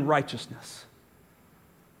my own righteousness.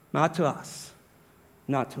 Not to us.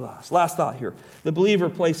 Not to us. Last thought here. The believer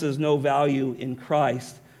places no value in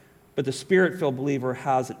Christ, but the Spirit-filled believer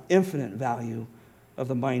has an infinite value of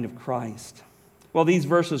the mind of Christ. Well, these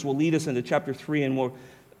verses will lead us into chapter 3, and we'll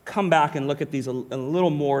come back and look at these a little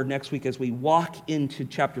more next week as we walk into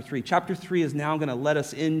chapter 3. Chapter 3 is now going to let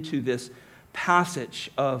us into this passage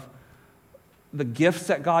of the gifts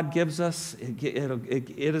that God gives us. It'll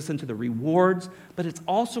get us into the rewards, but it's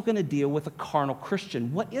also going to deal with a carnal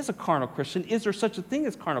Christian. What is a carnal Christian? Is there such a thing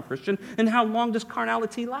as carnal Christian? And how long does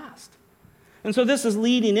carnality last? And so this is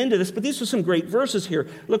leading into this, but these are some great verses here.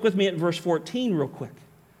 Look with me at verse 14 real quick.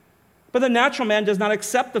 But the natural man does not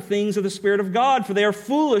accept the things of the Spirit of God, for they are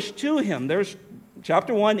foolish to him. There's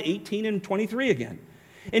chapter 1, 18 and 23 again.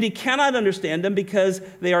 And he cannot understand them because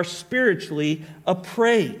they are spiritually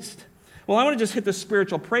appraised. Well, I want to just hit the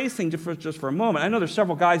spiritual praise thing just for a moment. I know there's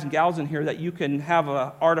several guys and gals in here that you can have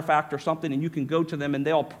an artifact or something and you can go to them and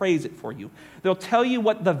they'll praise it for you. They'll tell you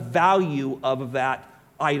what the value of that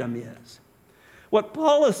item is. What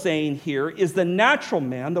Paul is saying here is the natural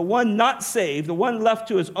man, the one not saved, the one left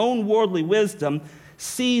to his own worldly wisdom,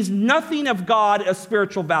 sees nothing of God as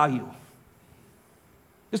spiritual value.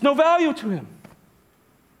 There's no value to him.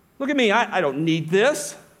 Look at me, I don't need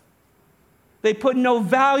this. They put no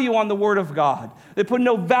value on the Word of God. They put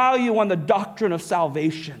no value on the doctrine of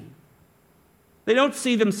salvation. They don't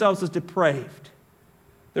see themselves as depraved.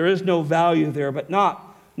 There is no value there, but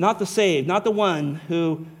not the saved, not the one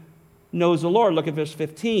who knows the Lord. Look at verse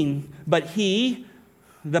 15. But he,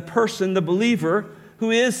 the person, the believer, who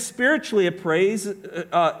is spiritually appraised,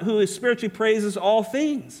 praises all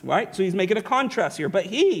things, right? So he's making a contrast here. But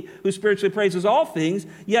he who spiritually praises all things,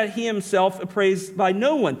 yet he himself appraised by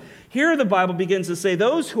no one. Here the Bible begins to say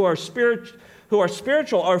those who are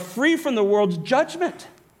spiritual are free from the world's judgment.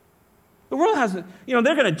 The world hasn't, they're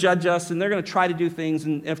going to judge us and they're going to try to do things.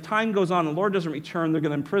 And if time goes on and the Lord doesn't return, they're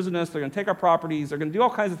going to imprison us. They're going to take our properties. They're going to do all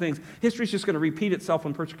kinds of things. History's just going to repeat itself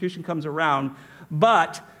when persecution comes around.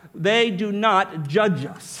 But they do not judge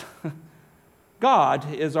us.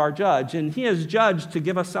 God is our judge, and he is judged to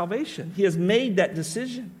give us salvation. He has made that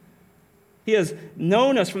decision. He has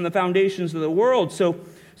known us from the foundations of the world. So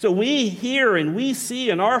we hear and we see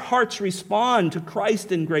and our hearts respond to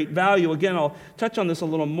Christ in great value. Again, I'll touch on this a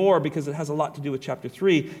little more because it has a lot to do with chapter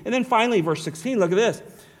 3. And then finally, verse 16, look at this.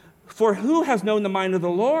 For who has known the mind of the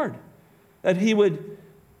Lord that he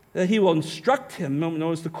will instruct him?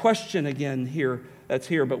 Notice the question again here that's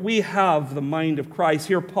here. But we have the mind of Christ.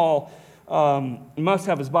 Here Paul must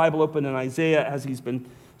have his Bible open in Isaiah as he's been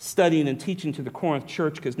studying and teaching to the Corinth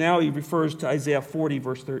church, because now he refers to Isaiah 40,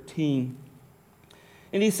 verse 13.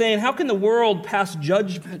 And he's saying, how can the world pass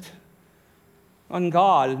judgment on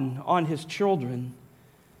God and on his children?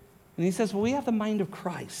 And he says, well, we have the mind of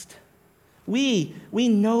Christ. We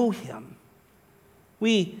know him.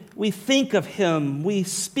 We think of him. We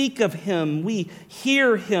speak of him. We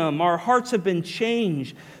hear him. Our hearts have been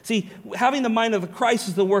changed. See, having the mind of the Christ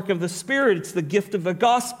is the work of the Spirit. It's the gift of the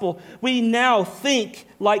gospel. We now think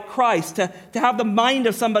like Christ. To have the mind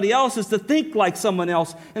of somebody else is to think like someone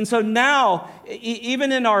else. And so now,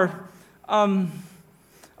 even in our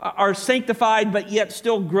sanctified but yet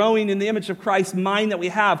still growing in the image of Christ's mind that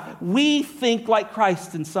we think like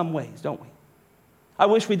Christ in some ways, don't we? I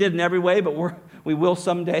wish we did in every way, but we will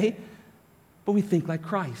someday. But we think like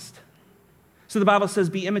Christ. So the Bible says,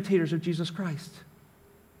 be imitators of Jesus Christ.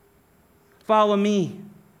 Follow me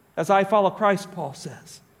as I follow Christ, Paul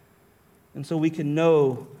says. And so we can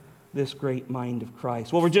know this great mind of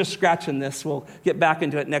Christ. Well, we're just scratching this. We'll get back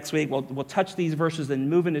into it next week. We'll touch these verses and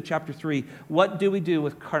move into chapter 3. What do we do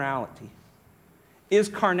with carnality? Is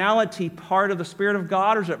carnality part of the Spirit of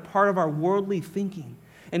God, or is it part of our worldly thinking?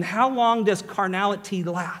 And how long does carnality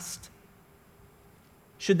last?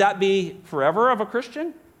 Should that be forever of a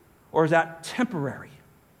Christian, or is that temporary?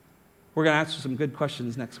 We're going to answer some good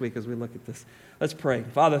questions next week as we look at this. Let's pray.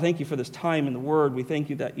 Father, thank you for this time in the Word. We thank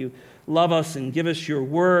you that you love us and give us your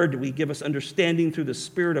Word. We give us understanding through the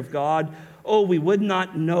Spirit of God. Oh, we would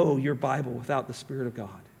not know your Bible without the Spirit of God.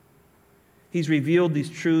 He's revealed these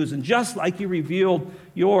truths, and just like you revealed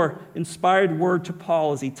your inspired word to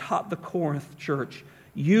Paul as he taught the Corinth church,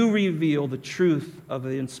 you reveal the truth of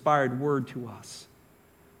the inspired word to us.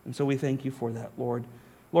 And so we thank you for that, Lord.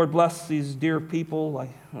 Lord, bless these dear people, like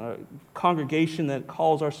congregation that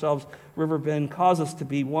calls ourselves Riverbend. Cause us to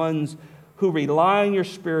be ones who rely on your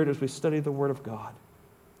Spirit as we study the Word of God.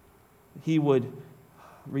 He would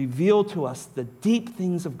reveal to us the deep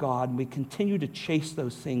things of God, and we continue to chase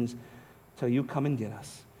those things till you come and get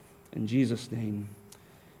us. In Jesus' name,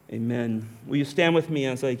 amen. Will you stand with me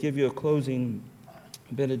as I give you a closing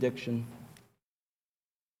benediction?